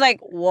 he's just like,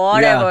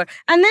 whatever.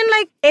 And then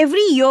like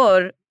every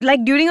year,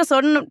 like during a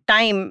certain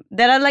time,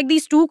 there are like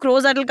these 2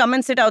 crows that will come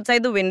and sit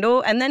outside the window,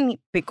 and then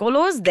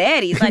Piccolo's there.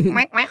 He's like,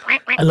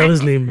 I love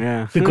his name.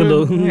 Yeah.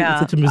 Piccolo. Yeah.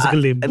 Such a musical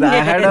name. I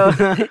had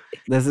a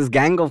there's this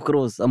gang of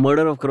crows, a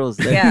murder of crows.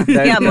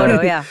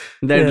 That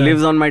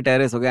lives on my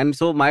terrace. Okay, and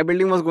so my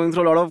building was going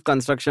through a lot of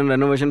construction,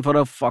 renovation for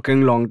a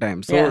fucking long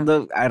time. So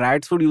the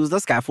rats would use the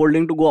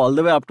scaffolding to go all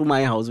the way up to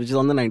my house, which is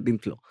on the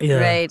 19th floor.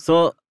 Right.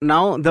 So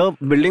now the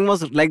building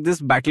was like this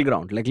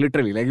battleground, like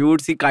literally, like you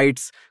would see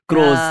kites,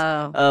 crows,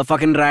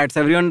 fucking rats,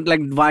 everyone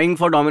like vying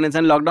for dominance.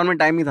 And lockdown mein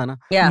time hi tha na.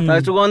 Yeah. So I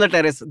used to go on the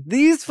terrace.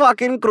 These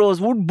fucking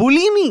crows would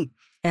bully me.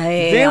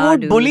 They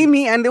would bully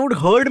me and they would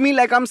herd me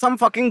like I'm some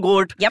fucking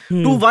goat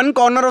to one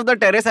corner of the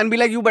terrace and be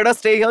like, you better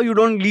stay here, you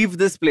don't leave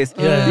this place.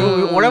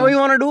 Whatever you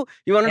want to do,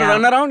 you want to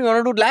run around, you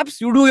want to do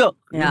laps, you do here.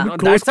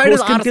 That side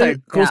is our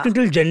side. Crows can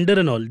tell gender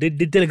and all. They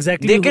tell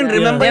exactly. They can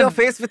remember your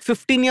face with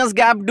 15 years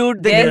gap,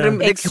 dude.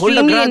 They're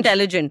extremely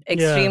intelligent.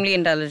 Extremely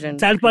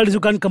intelligent. Sad part is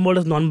you can't come out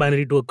as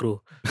non-binary to a crow.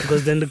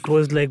 Because then the crow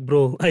is like,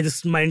 bro,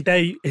 my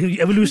entire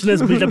evolution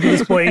has built up to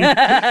this point,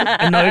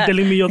 and now you're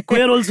telling me you're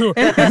queer also.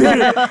 And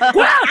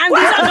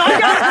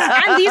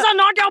these are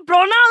not your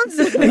pronouns.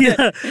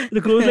 The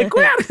crow is like,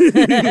 queer.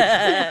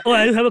 Oh,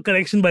 I have a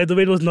correction, by the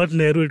way. It was not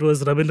Nehru, it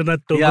was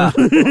Rabindranath Tagore. Yeah.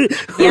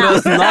 It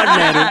was not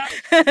Nehru.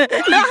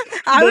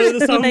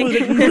 The sound was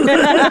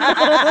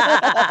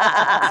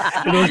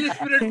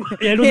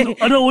it was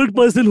an old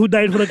person who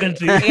died for a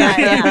country.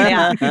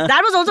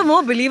 That was also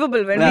more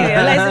believable when we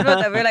realized it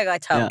was. We were like,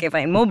 okay,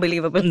 fine, more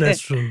believable. That's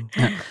true.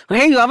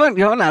 Hey, you have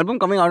an album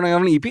coming out, you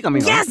have an EP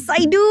coming out. Yes,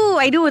 I do.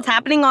 It's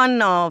happening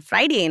on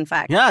Friday, in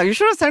fact. Yeah, you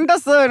should have sent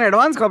us an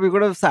advance copy. You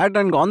could have sat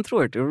and gone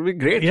through it. It would be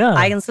great. Yeah.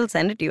 I can still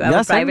send it to you. I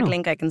have a private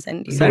link I can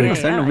send to you. Send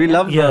it. We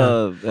love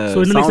so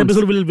in the next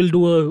episode, we'll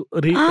do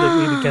a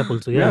recap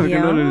also.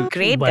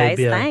 Great, guys.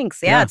 Thanks.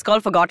 It's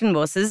called Forgotten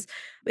Verses.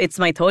 It's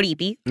my third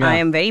EP. I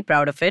am very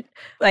proud of it.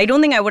 I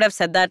don't think I would have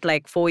said that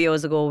like 4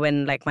 years ago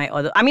when like my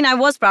other... I mean, I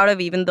was proud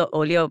of even the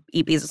earlier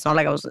EPs. It's not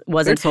like I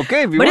wasn't. It's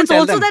okay. But it's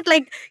also that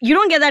like, you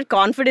don't get that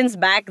confidence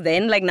back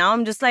then. Like now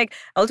I'm just like,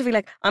 I also feel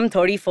like I'm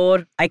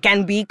 34. I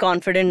can be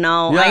confident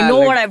now. I know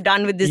what I've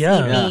done with this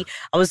EP.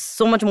 I was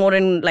so much more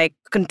in like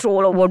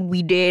control of what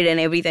we did and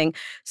everything.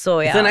 So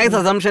It's a nice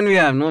assumption we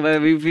have, no? Where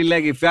we feel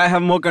like if I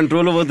have more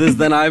control over this,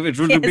 then it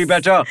should be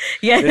better.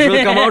 Yes. It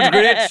will come out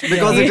great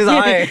because it is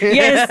I.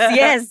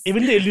 Yes.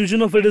 Even the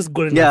illusion of it is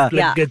good enough.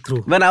 Get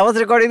through. When I was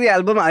recording the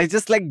album, I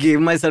just like gave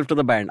myself to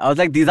the band. I was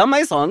like, these are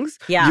my songs.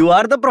 Yeah. You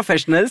are the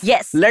professionals.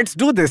 Yes. Let's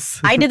do this.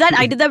 I did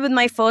that with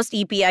my first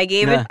EP. I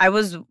gave it, I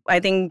was,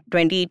 I think,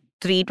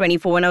 23,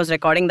 24 when I was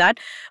recording that.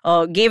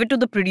 Gave it to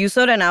the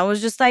producer and I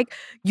was just like,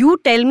 you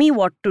tell me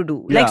what to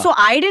do. Like, so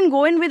I didn't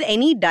go in with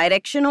any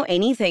direction or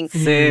anything.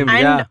 Same,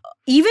 and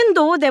even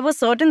though there were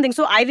certain things,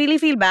 so I really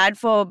feel bad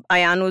for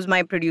Ayan, who's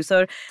my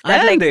producer.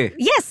 That Ayan Day?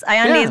 Yes,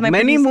 Ayan Day is my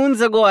many producer.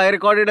 moons ago, I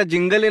recorded a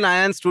jingle in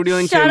Ayan's studio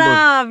in Chembur. Shut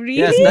up, really?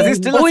 Yes. Does he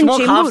still in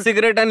smoke Chembur? half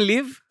cigarette and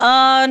leave?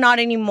 Not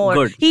anymore.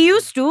 Good. He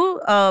used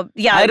to.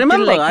 I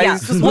remember. I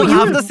used to smoke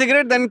half the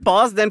cigarette, then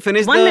pause, then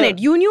finish 1 minute.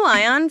 You knew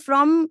Ayan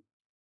from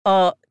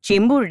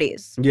Chembur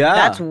days. Yeah.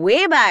 That's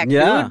way back,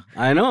 dude.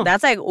 I know.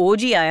 That's like OG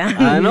Ayan.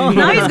 I know.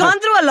 Now he's gone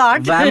through a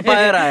lot.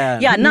 Vampire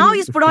Ayan. Yeah, now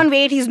he's put on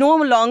weight. He's no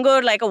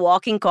longer like a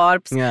walking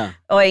corpse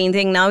or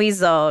anything. Now he's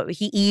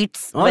he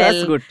eats well.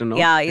 That's good to know.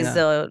 Yeah, he's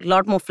a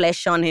lot more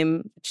flesh on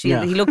him. He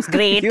looks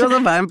great. He was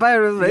a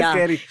vampire. It was very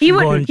scary. He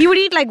would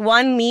eat like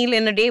one meal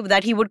in a day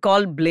that he would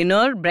call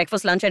blinner,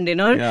 breakfast, lunch and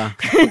dinner. Yeah.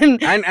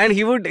 and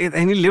he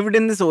lived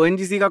in this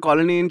ONGC का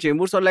colony in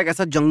Chembur. So like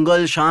ऐसा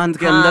जंगल शांत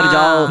के अंदर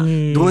जाओ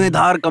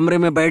धुएंधार कमरे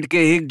में बैठ के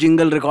एक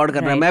जिंगल रिकॉर्ड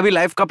करना है. मैं भी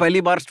लाइफ का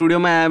पहली बार स्टूडियो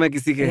में आया मैं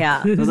किसी के.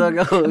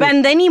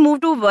 And then he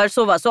moved to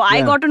Versova. So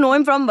I got to know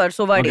him from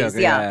Versova days.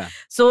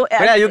 So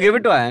you gave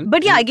it to Ayan.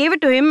 But I gave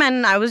it to him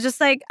and I was just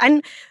like,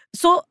 and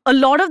so a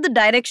lot of the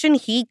direction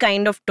he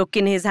kind of took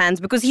in his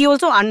hands because he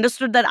also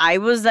understood that I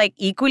was like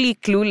equally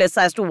clueless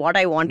as to what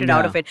I wanted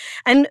out of it.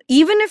 And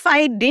even if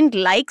I didn't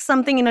like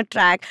something in a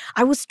track,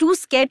 I was too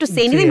scared to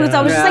say anything because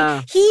I was just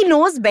like, he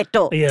knows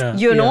better,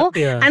 you know?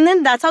 And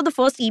then that's how the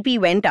first EP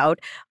went out.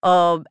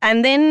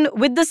 And then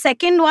with the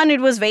second one,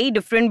 it was very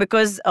different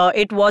because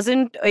it was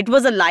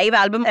a live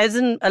album, as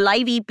in a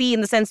live EP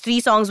in the sense 3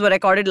 songs were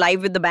recorded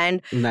live with the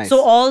band. Nice.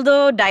 So all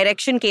the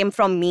direction came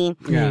from me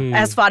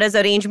as far as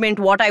arrangement,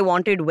 what I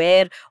wanted,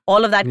 where,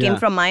 all of that came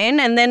from my end.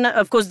 And then,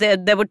 of course,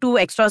 there were 2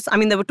 extras. I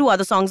mean, there were 2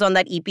 other songs on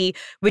that EP,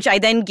 which I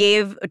then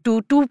gave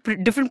to 2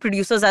 different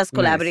producers as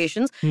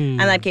collaborations. And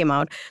that came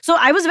out. So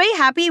I was very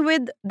happy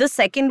with the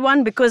second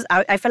one because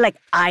I felt like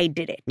I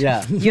did it.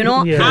 Yeah. You know,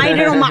 I did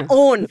it on my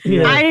own.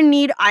 I didn't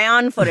need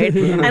Ayan for it.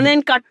 And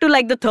then cut to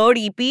like the third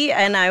EP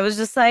and I was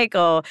just like,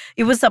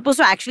 it was supposed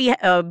to actually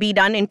be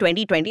done in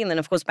 2020. And then,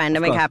 of course,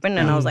 pandemic happened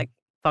and I was like,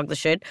 fuck the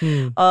shit.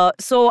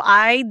 So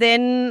I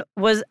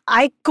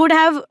could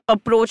have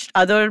approached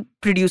other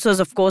producers,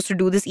 of course, to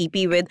do this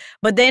EP with,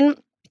 but then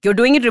you're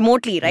doing it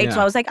remotely, right? So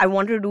I was like, I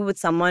wanted to do with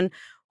someone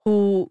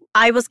who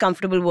I was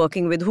comfortable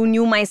working with, who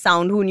knew my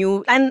sound, who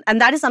knew, and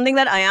that is something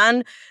that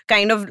Ayan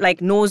kind of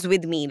like knows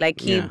with me.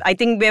 Like I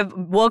think we have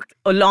worked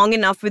long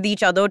enough with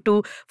each other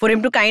for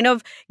him to kind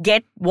of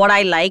get what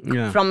I like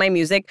from my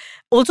music.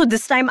 Also,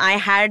 this time I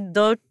had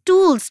the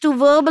tools to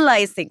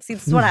verbalize things. See,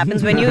 this is what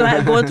happens when you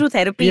go through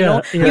therapy.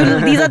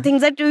 These are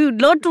things that you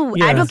learn to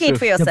advocate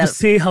for yourself. You have to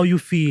say how you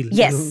feel.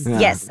 Yes,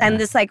 yes.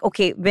 And it's like,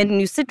 okay, when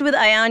you sit with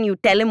Ayan, you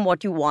tell him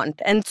what you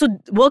want. And so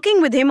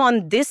working with him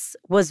on this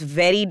was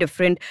very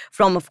different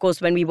from, of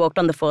course, when we worked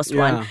on the first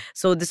one.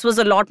 So this was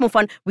a lot more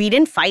fun. We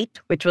didn't fight,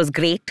 which was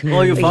great.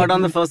 Oh, you fought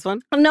on the first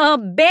one? No,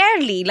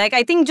 barely. Like,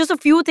 I think just a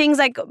few things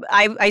like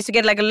I used to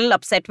get like a little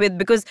upset with,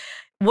 because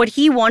what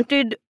he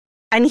wanted,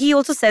 and he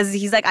also says,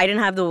 he's like, I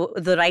didn't have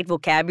the right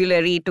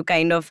vocabulary to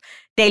kind of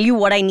tell you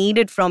what I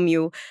needed from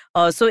you.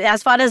 So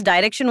as far as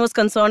direction was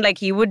concerned, like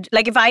he would,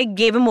 like if I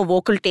gave him a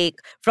vocal take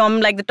from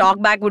like the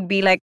talk back would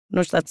be like,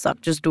 Nush, that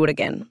sucked, just do it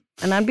again.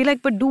 And I'd be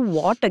like, but do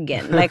what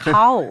again? Like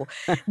how?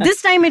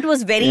 This time it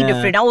was very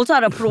different. Also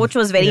our approach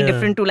was very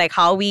different to like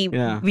how we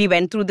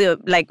went through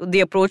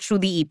the approach to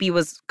the EP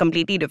was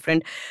completely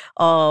different.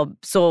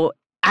 So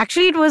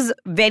actually, it was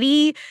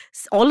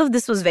all of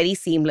this was very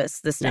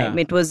seamless this time.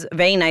 It was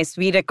very nice.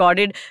 We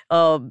recorded,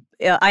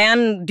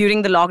 Ayan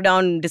during the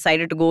lockdown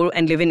decided to go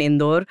and live in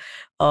Indore.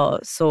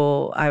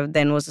 So I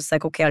then was just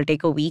like, okay, I'll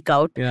take a week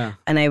out.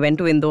 And I went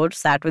to Indore,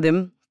 sat with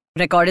him,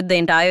 recorded the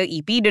entire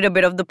EP, did a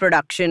bit of the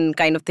production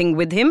kind of thing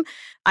with him.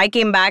 I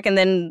came back and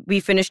then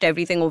we finished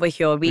everything over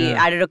here. We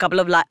added a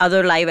couple of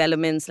other live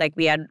elements. Like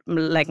we had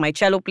like my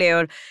cello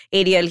player,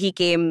 Ariel, he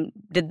came,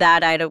 did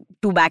that. I had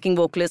 2 backing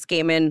vocalists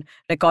came in,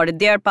 recorded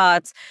their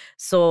parts.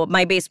 So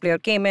my bass player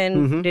came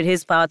in, did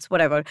his parts,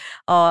 whatever.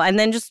 And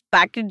then just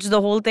packaged the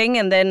whole thing.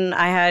 And then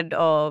I had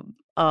a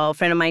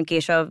friend of mine,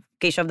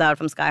 Keshav Dar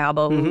from Sky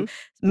Harbor, who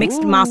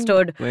mixed,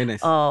 mastered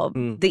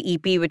the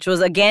EP, which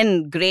was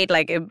again great.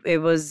 Like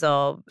it was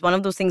one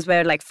of those things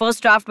where like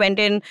first draft went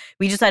in,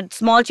 we just had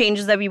small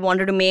changes that we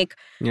wanted to make,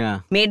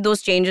 made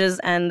those changes,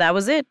 and that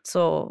was it.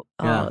 So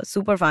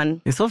super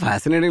fun. It's so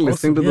fascinating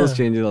listening to those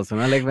changes also.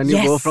 No? Like when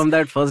you go from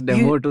that first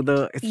demo to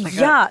the... It's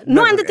like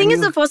and the thing is,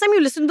 the first time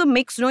you listen to the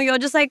mix, you're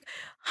just like,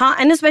 huh?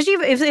 And especially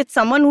if it's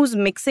someone who's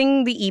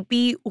mixing the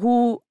EP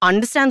who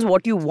understands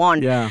what you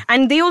want.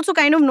 And they also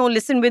kind of know,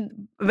 listen,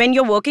 when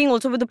you're working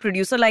also with a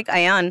producer like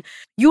Ayan,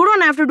 you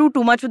don't have to do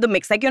too much with the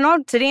mix. Like you're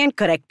not sitting and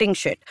correcting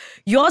shit.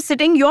 You're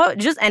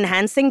just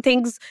enhancing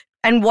things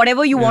and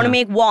whatever you want to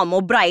make warm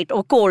or bright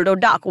or cold or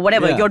dark or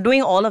whatever. You're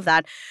doing all of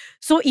that.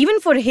 So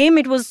even for him,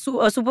 it was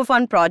a super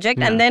fun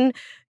project. And then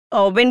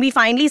when we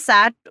finally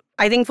sat,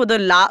 I think for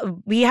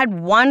we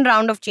had one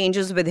round of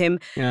changes with him,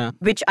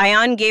 which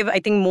Ayan gave, I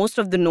think, most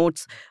of the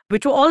notes,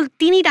 which were all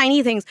teeny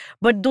tiny things.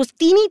 But those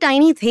teeny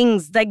tiny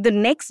things, like the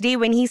next day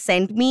when he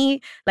sent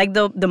me like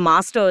the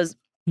masters,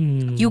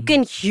 you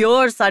can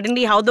hear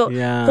suddenly how the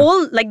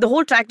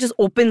whole track just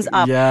opens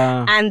up.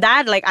 And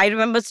that, like, I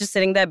remember just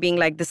sitting there being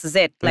like, this is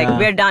it. Like,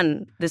 we're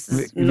done. This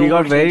is we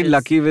got very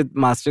lucky with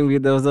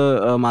mastering. There was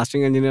a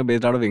mastering engineer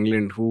based out of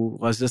England who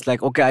was just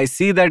like, okay, I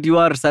see that you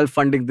are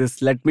self-funding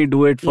this. Let me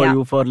do it for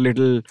you for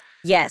little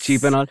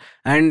cheap and all.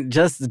 And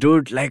just do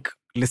it like...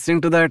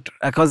 Listening to that,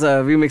 because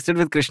we mixed it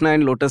with Krishna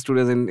in Lotus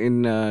Studios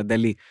in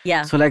Delhi.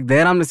 So like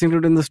there I'm listening to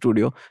it in the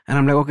studio and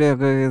I'm like, okay,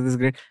 this is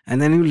great.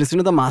 And then you listen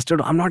to the mastered,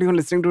 I'm not even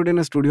listening to it in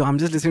a studio. I'm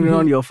just listening to it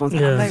on earphones.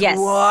 I'm like,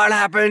 what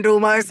happened to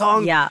my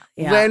song?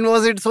 When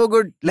was it so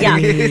good?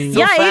 Like, it's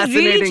so it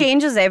really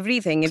changes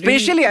everything.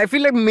 Especially, I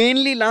feel like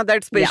mainly now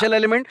that spatial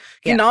element.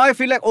 Now I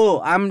feel like,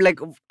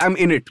 I'm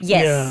in it.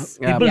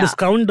 People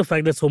discount the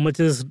fact that so much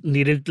is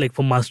needed like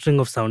for mastering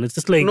of sound. It's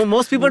just like... No,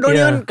 most people don't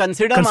even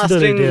consider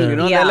mastering. You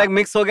know, they're like,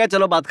 mix ho gaya,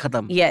 chalo baat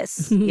khatam.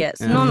 Yes.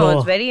 No,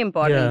 it's very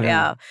important.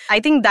 I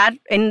think that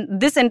in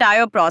this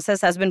entire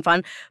process has been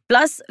fun.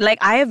 Plus, like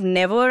I have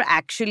never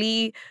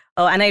actually,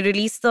 and I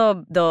released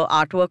the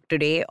artwork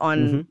today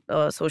on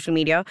social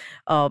media.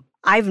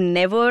 I've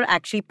never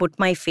actually put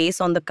my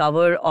face on the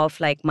cover of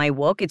like my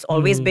work. It's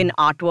always been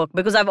artwork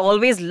because I've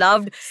always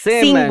loved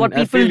seeing what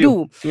people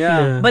do.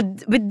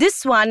 But with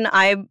this one,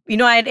 I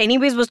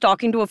anyways was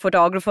talking to a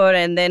photographer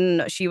and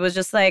then she was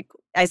just like,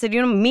 I said,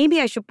 maybe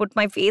I should put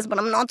my face, but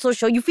I'm not so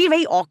sure. You feel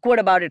very awkward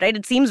about it, right?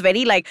 It seems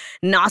very like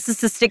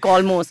narcissistic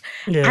almost.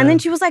 And then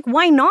she was like,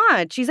 why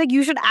not? She's like,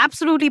 you should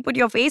absolutely put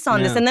your face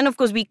on this. And then of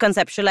course we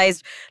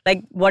conceptualized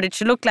like what it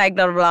should look like,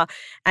 blah, blah, blah.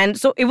 And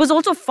so it was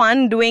also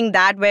fun doing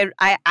that where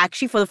I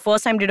actually for the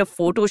first time did a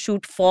photo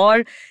shoot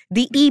for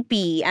the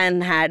EP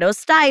and had a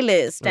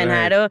stylist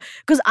and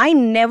because I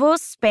never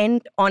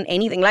spent on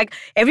anything. Like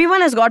everyone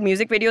has got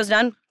music videos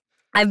done.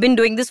 I've been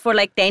doing this for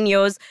like 10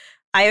 years.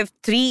 I have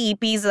 3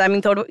 EPs,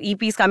 third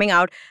EPs coming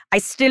out. I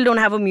still don't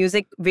have a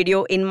music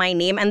video in my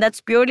name. And that's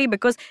purely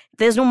because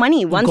there's no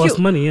money. It costs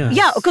money,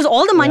 Yeah, because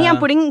all the money I'm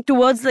putting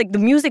towards like the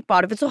music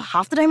part of it. So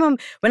half the time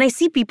when I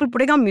see people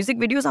putting out music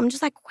videos, I'm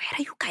just like, where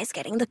are you guys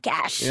getting the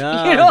cash?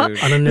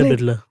 Ananya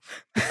Bidla.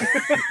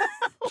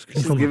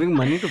 She's giving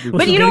money to people.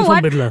 But you know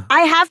what?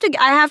 I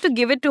have to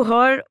give it to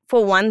her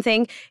for one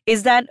thing,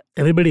 is that...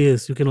 Everybody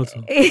is. You can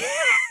also...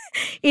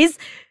 is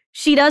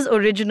she does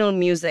original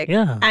music.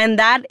 Yeah. And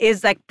that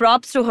is like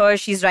props to her.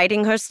 She's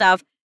writing her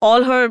stuff.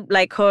 All her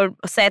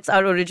sets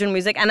are original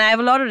music. And I have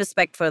a lot of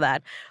respect for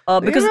that.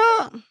 Because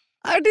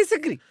I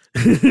disagree.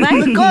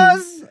 Why?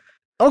 Because,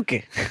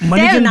 okay.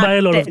 Money They're can not buy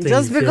a lot of dead. things.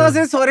 Just because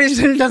it's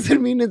original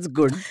doesn't mean it's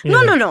good.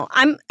 No.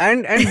 I'm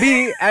And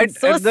B, at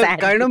So the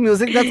sad. kind of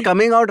music that's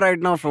coming out right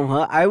now from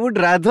her, I would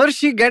rather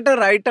she get a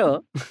writer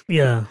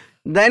Yeah.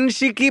 than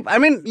she keep. I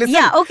mean, listen.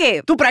 yeah,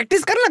 okay. तू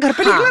practice कर ना घर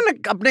पे निकला ना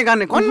अपने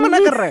गाने कौन मना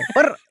कर रहा है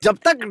पर जब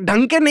तक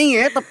ढंग के नहीं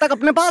है तब तक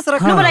अपने पास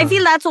रख No, but I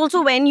feel that's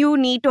also when you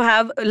need to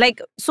have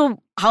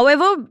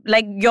however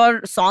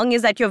your song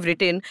is that you've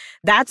written,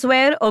 that's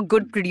where a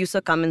good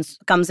producer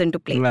comes into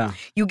play. Yeah.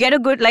 You get a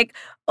good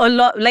a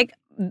lot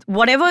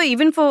whatever,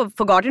 even for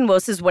Forgotten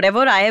Verses,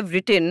 whatever I have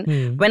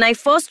written, when I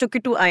first took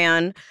it to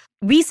Ayan,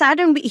 we sat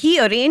and he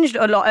arranged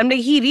a lot. I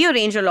mean, he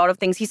rearranged a lot of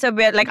things. He said,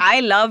 I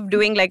love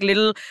doing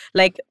little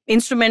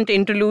instrument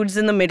interludes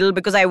in the middle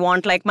because I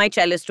want my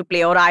cellist to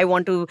play, or I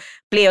want to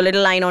play a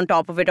little line on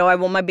top of it, or I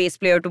want my bass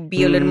player to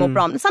be a little more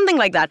prominent, something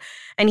like that.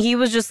 And he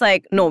was just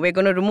like, no, we're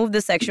going to remove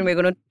this section. We're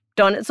going to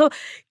turn it. So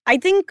I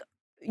think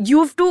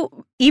you have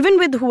to, even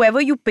with whoever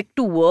you pick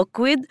to work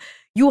with,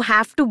 you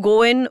have to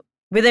go in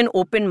with an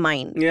open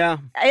mind. Yeah.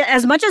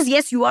 As much as,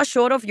 yes, you are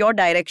sure of your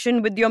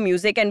direction with your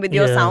music and with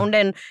your sound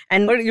and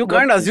but you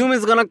can't assume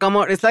it's gonna come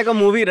out. It's like a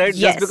movie, right?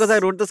 Yes. Just because I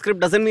wrote the script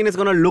doesn't mean it's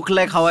gonna look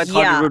like how I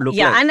thought it would look like.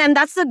 Yeah, and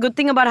that's the good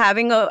thing about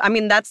having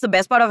that's the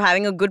best part of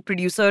having a good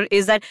producer,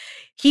 is that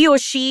he or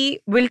she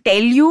will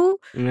tell you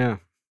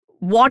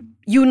what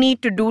you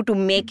need to do to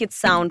make it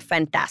sound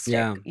fantastic.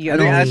 Yeah. You I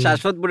think know? as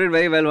Shashwat put it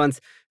very well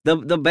once,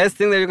 the best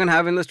thing that you can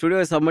have in the studio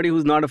is somebody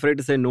who's not afraid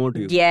to say no to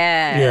you.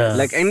 Yeah.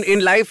 Like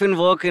in life, in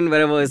work, in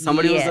wherever, is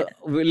somebody who's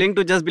willing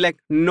to just be like,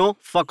 no,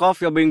 fuck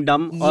off, you're being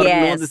dumb, or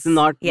no, this is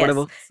not,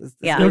 whatever.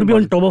 Yeah. You have to be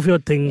on top of your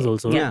things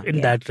also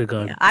in that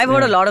regard. Yeah. I've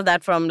heard a lot of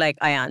that from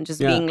Ayan, just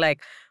being like,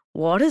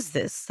 what is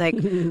this?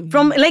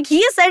 From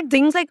he has said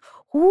things like,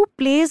 who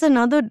plays a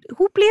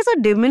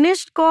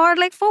diminished chord?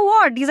 For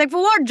what? He's like,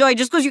 for what, Joy?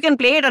 Just because you can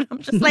play it. And I'm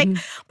just like,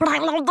 but I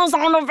love the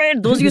sound of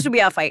it. Those used to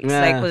be our fights.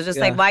 It was just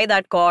why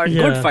that chord?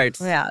 Yeah. Good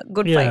fights. Yeah,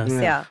 good fights.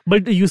 Yeah.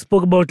 But you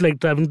spoke about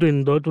traveling to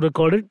Indore to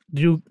record it.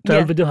 Did you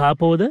travel with your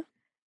harp over there?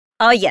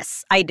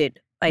 Yes, I did.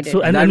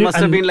 So, that must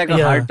have been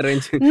a hard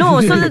wrench.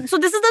 No, so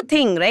this is the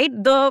thing, right?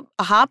 The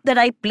harp that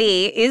I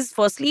play is,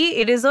 firstly,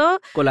 it is a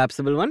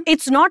collapsible one.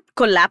 It's not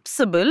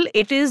collapsible.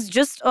 It is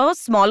just a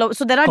smaller.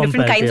 So there are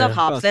different kinds of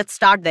harps. Let's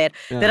start there.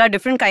 There are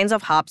different kinds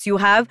of harps. You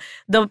have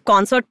the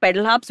concert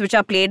pedal harps, which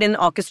are played in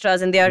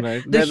orchestras, and they are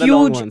the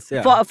huge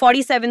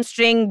 47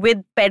 string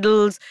with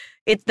pedals.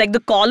 It's the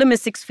column is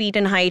 6 feet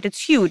in height.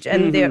 It's huge,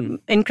 and they're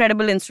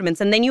incredible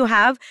instruments. And then you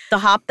have the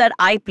harp that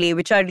I play,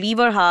 which are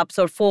lever harps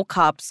or folk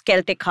harps,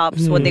 Celtic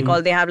harps, what they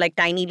call. They have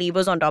tiny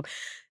levers on top.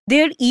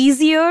 They're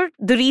easier.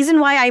 The reason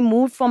why I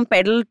moved from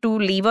pedal to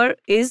lever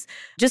is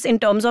just in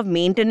terms of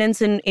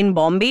maintenance in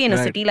Bombay, in a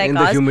city like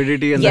ours. The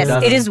humidity and yes, the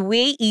dust. it is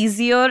way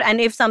easier. And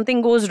if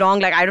something goes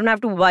wrong, I don't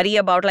have to worry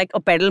about a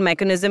pedal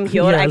mechanism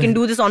here. I can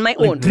do this on my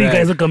own. 3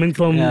 guys are coming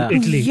from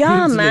Italy.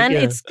 Yeah, man.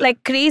 It's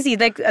crazy.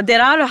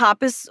 There are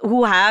harpists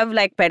who have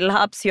pedal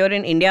harps here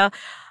in India.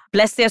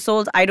 Bless their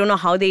souls. I don't know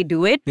how they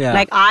do it.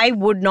 Yeah. I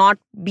would not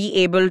be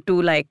able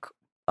to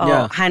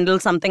handle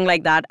something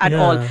like that at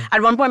all.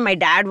 At one point, my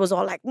dad was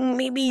all like,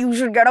 maybe you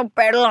should get a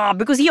pedal harp,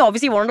 because he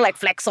obviously wanted to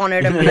flex on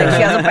it and be like,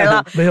 she has a pedal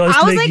harp.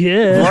 I was like,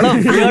 what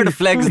a weird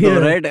flex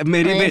though, right?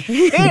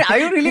 Hey, are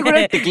you really good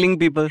at tickling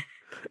people?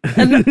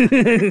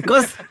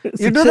 Because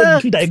you do the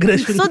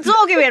digression.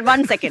 So okay, wait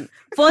 1 second.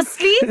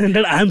 Firstly, and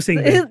then I'm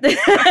saying that.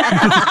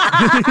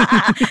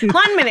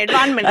 1 minute.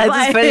 I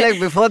just felt like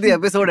before the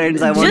episode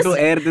ends, I want to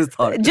air this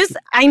thought.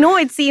 I know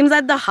it seems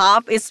that the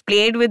harp is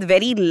played with a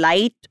very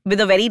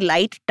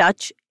light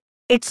touch.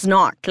 It's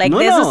not.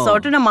 There's a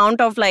certain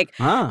amount of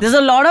there's a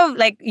lot of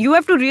you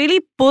have to really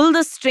pull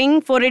the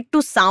string for it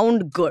to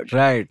sound good.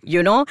 Right.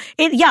 You know?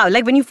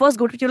 When you first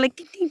go to it, you're like,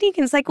 ting, ting,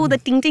 ting. It's oh, the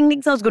ting, ting,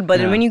 ting sounds good. But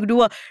then when you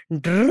do a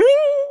dring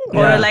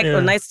or a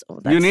nice,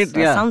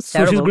 that sounds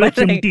So terrible. she's good at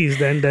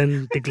chimtis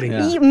than tickling.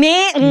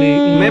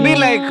 Maybe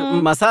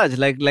massage,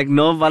 like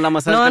nerve wala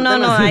massage.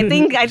 No. I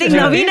think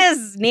Navin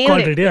has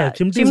nailed it. Yeah,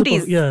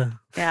 chimtis. Yeah.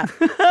 Yeah.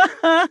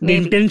 The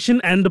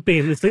intention and the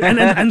pain. It's and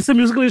it's a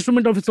musical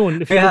instrument of its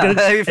own. If you look at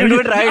it, if you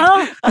do it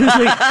right.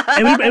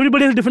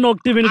 Everybody has a different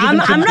octave.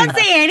 I'm not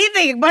saying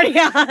anything, but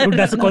yeah. But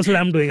that's the concert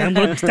I'm doing. I'm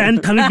going to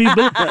stand thumbing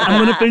people.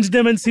 I'm going to pinch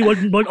them and see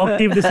what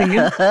octave they sing in.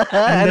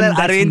 And then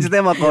arrange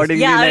them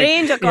accordingly. Yeah,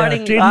 arrange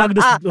accordingly. Trademark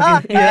this.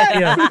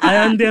 Okay.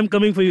 I'm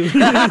coming for you. So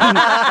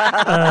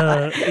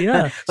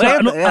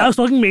I was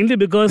talking mainly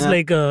because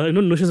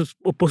Nush has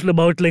posted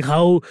about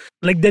how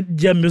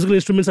that musical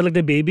instruments are like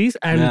their babies,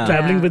 and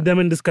traveling with them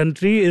in this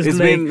country is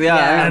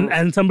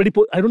and somebody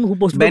I don't know who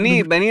posted.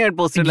 Benny had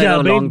posted a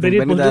long Benny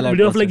posted a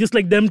video of just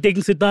them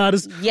taking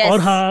sitars or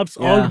harps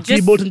or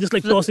keyboards and just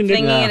tossing it.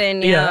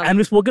 And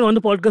we've spoken on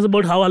the podcast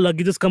about how our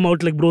luggages come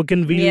out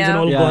broken wheels and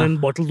all gone and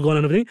bottles gone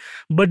and everything.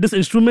 But this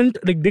instrument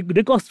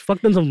they cost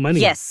fuck tons of money.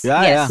 Yes.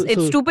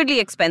 It's stupidly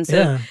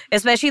expensive,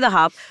 especially the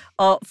harp.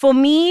 For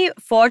me,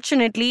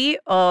 fortunately,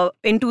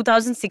 in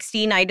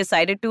 2016, I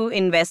decided to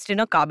invest in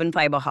a carbon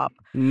fiber harp.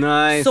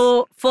 Nice.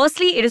 So,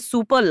 firstly, it is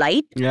super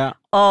light. Yeah.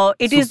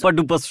 It is super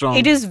duper strong.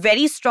 It is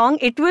very strong.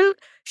 It will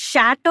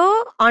shatter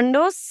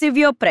under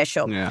severe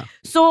pressure. Yeah.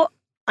 So,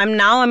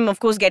 I'm of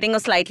course getting a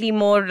slightly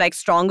more like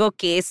stronger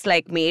case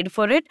like made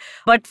for it.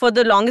 But for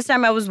the longest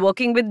time, I was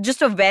working with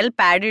just a well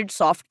padded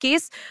soft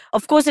case.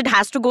 Of course, it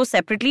has to go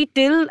separately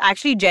till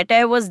actually Jet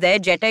Air was there.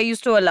 Jet Air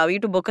used to allow you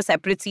to book a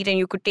separate seat and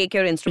you could take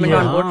your instrument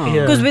on board.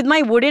 Because with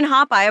my wooden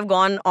harp, I have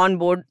gone on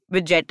board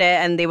with Jet Air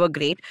and they were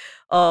great.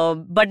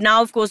 But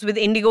now, of course, with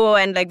Indigo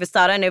and like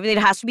Vistara and everything,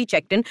 it has to be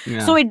checked in.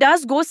 Yeah. So it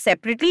does go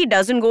separately. It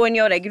doesn't go in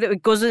your regular,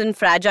 it goes in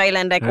fragile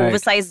and like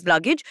oversized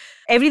luggage.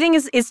 Everything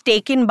is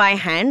taken by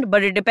hand,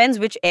 but it depends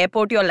which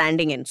airport you're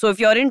landing in. So if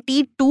you're in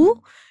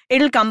T2,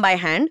 it'll come by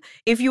hand.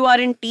 If you are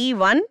in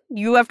T1,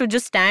 you have to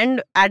just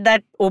stand at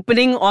that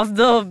opening of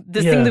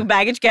the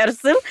baggage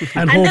carousel.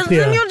 And then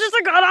you're just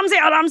like, aram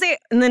se.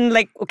 And then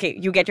like, okay,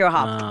 you get your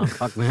harp.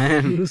 Fuck,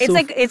 man.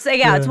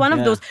 It's one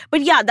of those.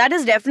 But yeah, that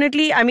is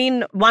definitely, I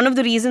mean, one of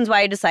the reasons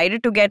why I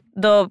decided to get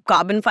the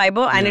carbon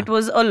fiber, and it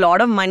was a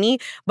lot of money.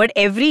 But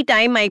every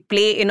time I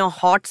play in a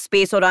hot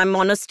space or I'm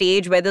on a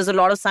stage where there's a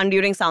lot of sun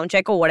during sound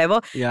check or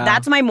whatever,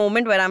 that's my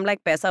moment where I'm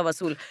like, paisa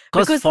vasool.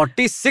 Because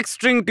 46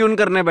 string tune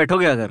karne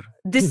baithoge agar.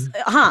 This,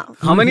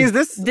 How many is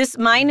this? This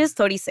mine is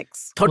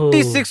 36.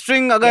 36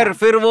 string agar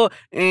fir wo.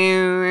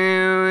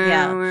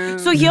 Yeah.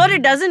 So here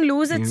it doesn't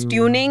lose its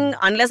tuning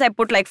unless I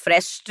put like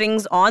fresh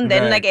strings on.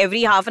 Then like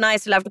every half an hour I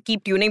still have to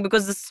keep tuning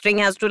because the string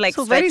has to like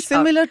so stretch very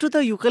similar to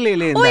the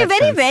ukulele in that that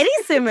sense. Very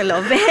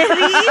similar. Very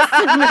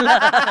similar.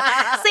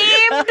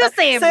 Same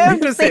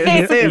to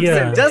same.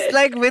 Same. Just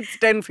like with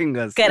 10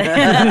 fingers. Correct.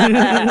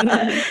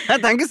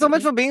 Thank you so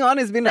much for being on.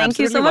 It's been Thank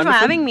you so much for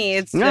having me.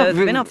 It's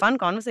been a fun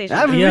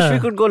conversation. We wish we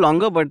could go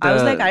longer, but I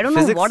was like, I don't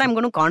know what I'm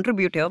going to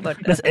contribute here, but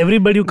that's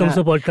everybody who comes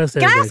to the podcast.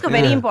 Can I ask a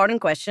very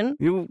important question?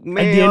 You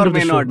may or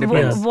may not.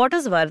 What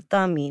does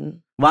Varta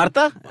mean?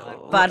 Varta?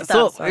 Varta.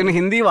 So in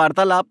Hindi,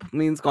 Varta Lab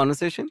means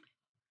conversation.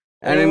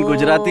 And in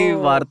Gujarati,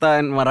 Varta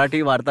and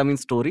Marathi, Varta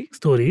means story.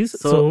 Stories.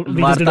 So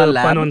we just did a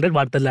pun on that.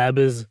 Varta Lab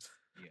is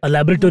a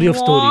laboratory of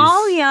stories.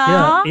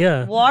 Wow,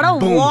 yeah. What a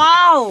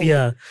wow.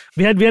 Yeah.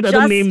 We had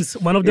other names.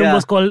 One of them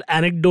was called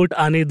Anecdote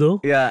Aane Do.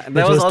 Yeah.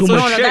 That was also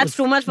No, that's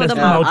too much for the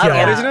mouth.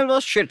 Our original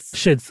was Shits.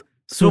 Shits.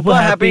 Super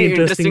happy,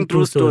 interesting,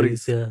 true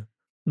stories. Yeah.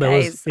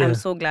 Guys, I'm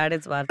so glad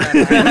it's Varta.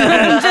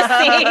 I'm just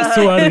saying.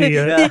 So are we,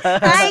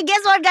 Hi,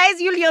 guess what, guys?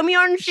 You'll hear me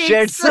on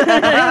Shits.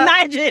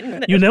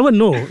 Imagine. You never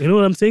know. You know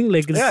what I'm saying?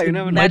 Like, you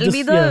never know. That'll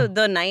be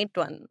the night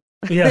one.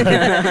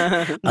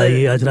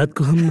 आइए आज रात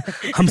को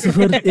हम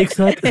सफर एक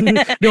साथ.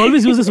 They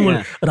always use this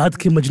word. रात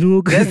के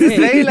Majnu. There's this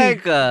very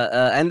like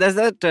and there's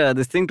that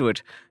this thing to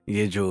it.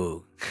 ये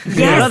जो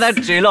you know that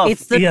trail off.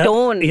 It's the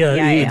tone.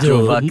 ये जो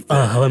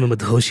हवा में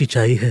मदहोशी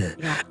चाहिए है.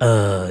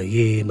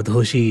 ये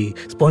मदहोशी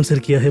स्पॉन्सर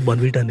किया है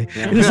बॉनवीटा ने.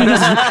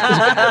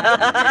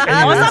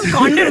 Or some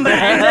condom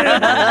brand.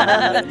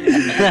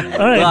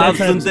 तो आप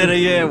सुनते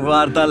रहिए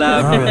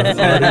वार्तालाप.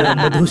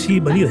 मदहोशी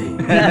बनी रहे.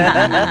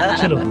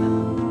 चलो.